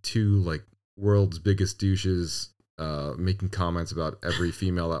 There are the two like world's biggest douches making comments about every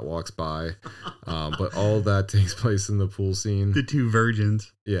female that walks by, but all that takes place in the pool scene. The two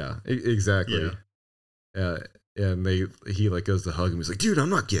virgins. Yeah, exactly. Yeah. And he like goes to hug him. He's like, dude, I'm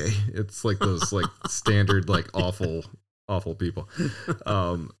not gay. It's like those like standard like awful people.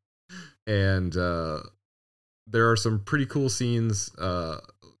 And there are some pretty cool scenes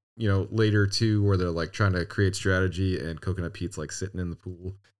later too where they're like trying to create strategy, and Coconut Pete's like sitting in the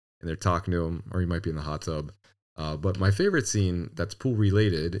pool and they're talking to him, or he might be in the hot tub. But my favorite scene that's pool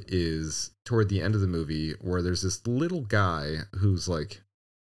related is toward the end of the movie, where there's this little guy who's like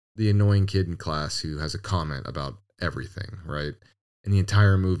the annoying kid in class who has a comment about everything, right? In the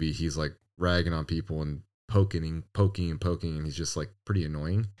entire movie, he's like ragging on people and poking, and he's just like pretty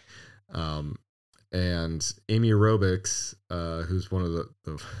annoying. And Amy Aerobics, who's one of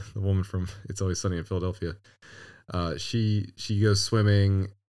the woman from It's Always Sunny in Philadelphia, she goes swimming,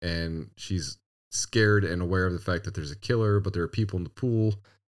 and she's scared and aware of the fact that there's a killer, but there are people in the pool.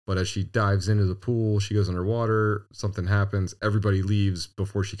 But as she dives into the pool, she goes underwater, something happens, everybody leaves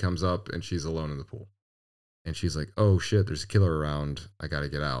before she comes up, and she's alone in the pool. And she's like, oh shit, there's a killer around, I gotta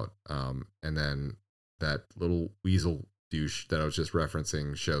get out. And then that little weasel douche that I was just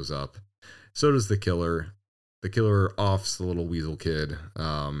referencing shows up. So does the killer. The killer offs the little weasel kid.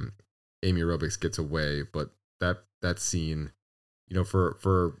 Amy Aerobics gets away, but that scene,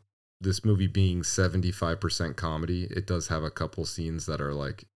 for this movie being 75% comedy, it does have a couple scenes that are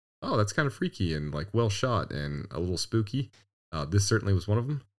like, oh, that's kind of freaky and like well shot and a little spooky. This certainly was one of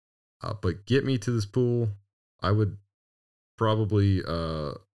them. But get me to this pool. I would probably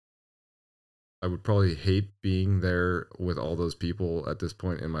hate being there with all those people at this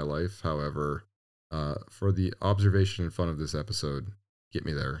point in my life. However, for the observation and fun of this episode, get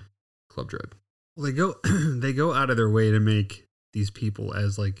me there. Club Dread. Well, they go out of their way to make these people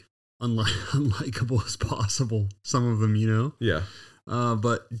as like unlikable as possible. Some of them, Yeah.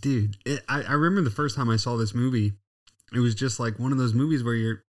 But dude, I remember the first time I saw this movie, it was just like one of those movies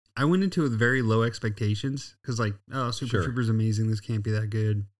where I went into it with very low expectations, because like, oh, Super Troopers amazing, this can't be that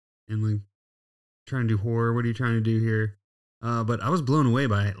good, and like trying to do horror, what are you trying to do here? But I was blown away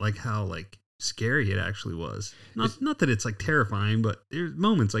by like how like scary it actually was. Not that it's like terrifying, but there's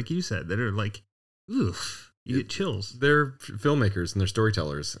moments like you said that are like, oof. You get chills. They're filmmakers and they're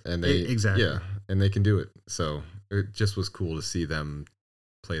storytellers, and exactly. Yeah, and they can do it. So it just was cool to see them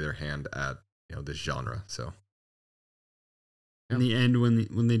play their hand at this genre. So in the end,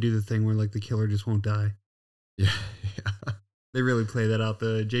 when they do the thing where like the killer just won't die, yeah, they really play that out.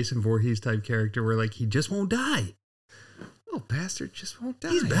 The Jason Voorhees type character where like he just won't die. Little bastard just won't die.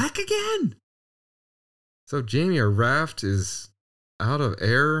 He's back again. So Jamie, our raft is out of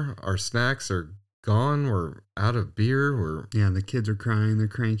air. Our snacks are gone. We're out of beer. The kids are crying. They're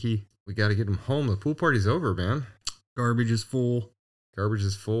cranky. We got to get them home. The pool party's over, man. Garbage is full.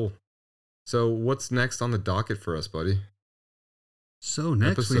 So what's next on the docket for us, buddy? So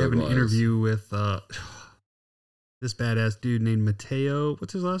next we have an interview with this badass dude named Matteo.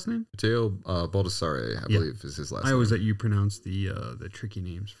 What's his last name? Matteo Baldassare, I believe is his last name. I always let you pronounce the tricky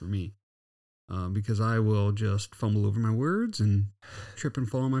names for me, because I will just fumble over my words and trip and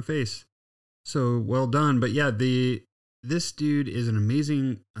fall on my face. So well done. But yeah, this dude is an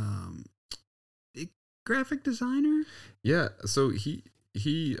amazing, graphic designer? Yeah. So he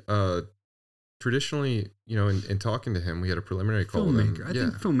traditionally, in talking to him, we had a preliminary call with him. Filmmaker. I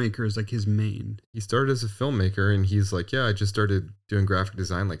think filmmaker is like his main. He started as a filmmaker, and he's like, I just started doing graphic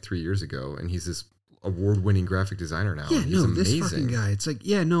design like 3 years ago, and he's this award-winning graphic designer now. Yeah, and he's amazing. This fucking guy. It's like,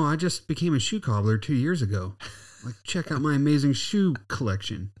 I just became a shoe cobbler 2 years ago. Like, check out my amazing shoe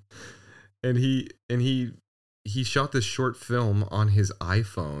collection. And he shot this short film on his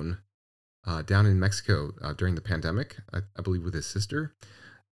iPhone down in Mexico during the pandemic, I believe, with his sister,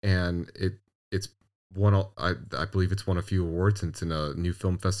 and it's won. I believe it's won a few awards, and it's in a new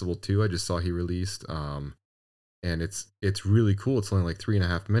film festival too. I just saw he released, and it's really cool. It's only like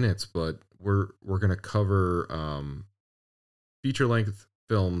 3.5 minutes, but we're gonna cover feature length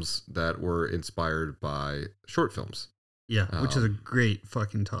films that were inspired by short films. Yeah, which is a great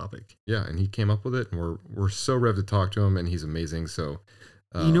fucking topic. Yeah, and he came up with it, and we're so revved to talk to him, and he's amazing. So,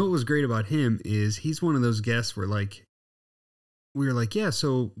 you know what was great about him is he's one of those guests where like we were like,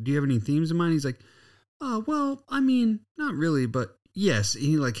 so do you have any themes in mind? He's like, well, I mean, not really, but yes. And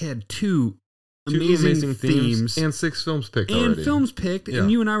he like had two amazing themes and 6 films picked and already. Films picked, and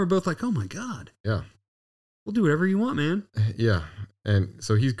you and I were both like, oh my god, yeah, we'll do whatever you want, man. Yeah. And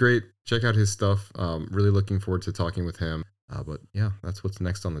so he's great. Check out his stuff. Really looking forward to talking with him. But yeah, that's what's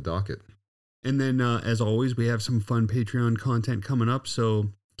next on the docket. And then, as always, we have some fun Patreon content coming up.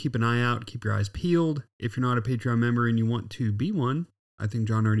 So keep an eye out. Keep your eyes peeled. If you're not a Patreon member and you want to be one, I think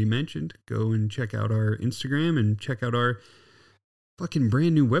John already mentioned, go and check out our Instagram and check out our fucking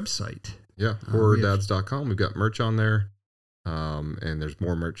brand new website. Yeah, horrordads.com. We've got merch on there. And there's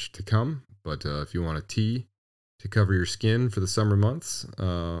more merch to come. But if you want a tee to cover your skin for the summer months,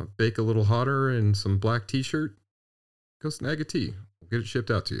 bake a little hotter in some black t-shirt, go snag a tee. We'll get it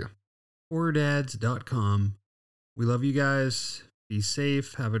shipped out to you. horrordads.com. We love you guys. Be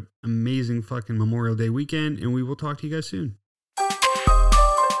safe. Have an amazing fucking Memorial Day weekend, and we will talk to you guys soon.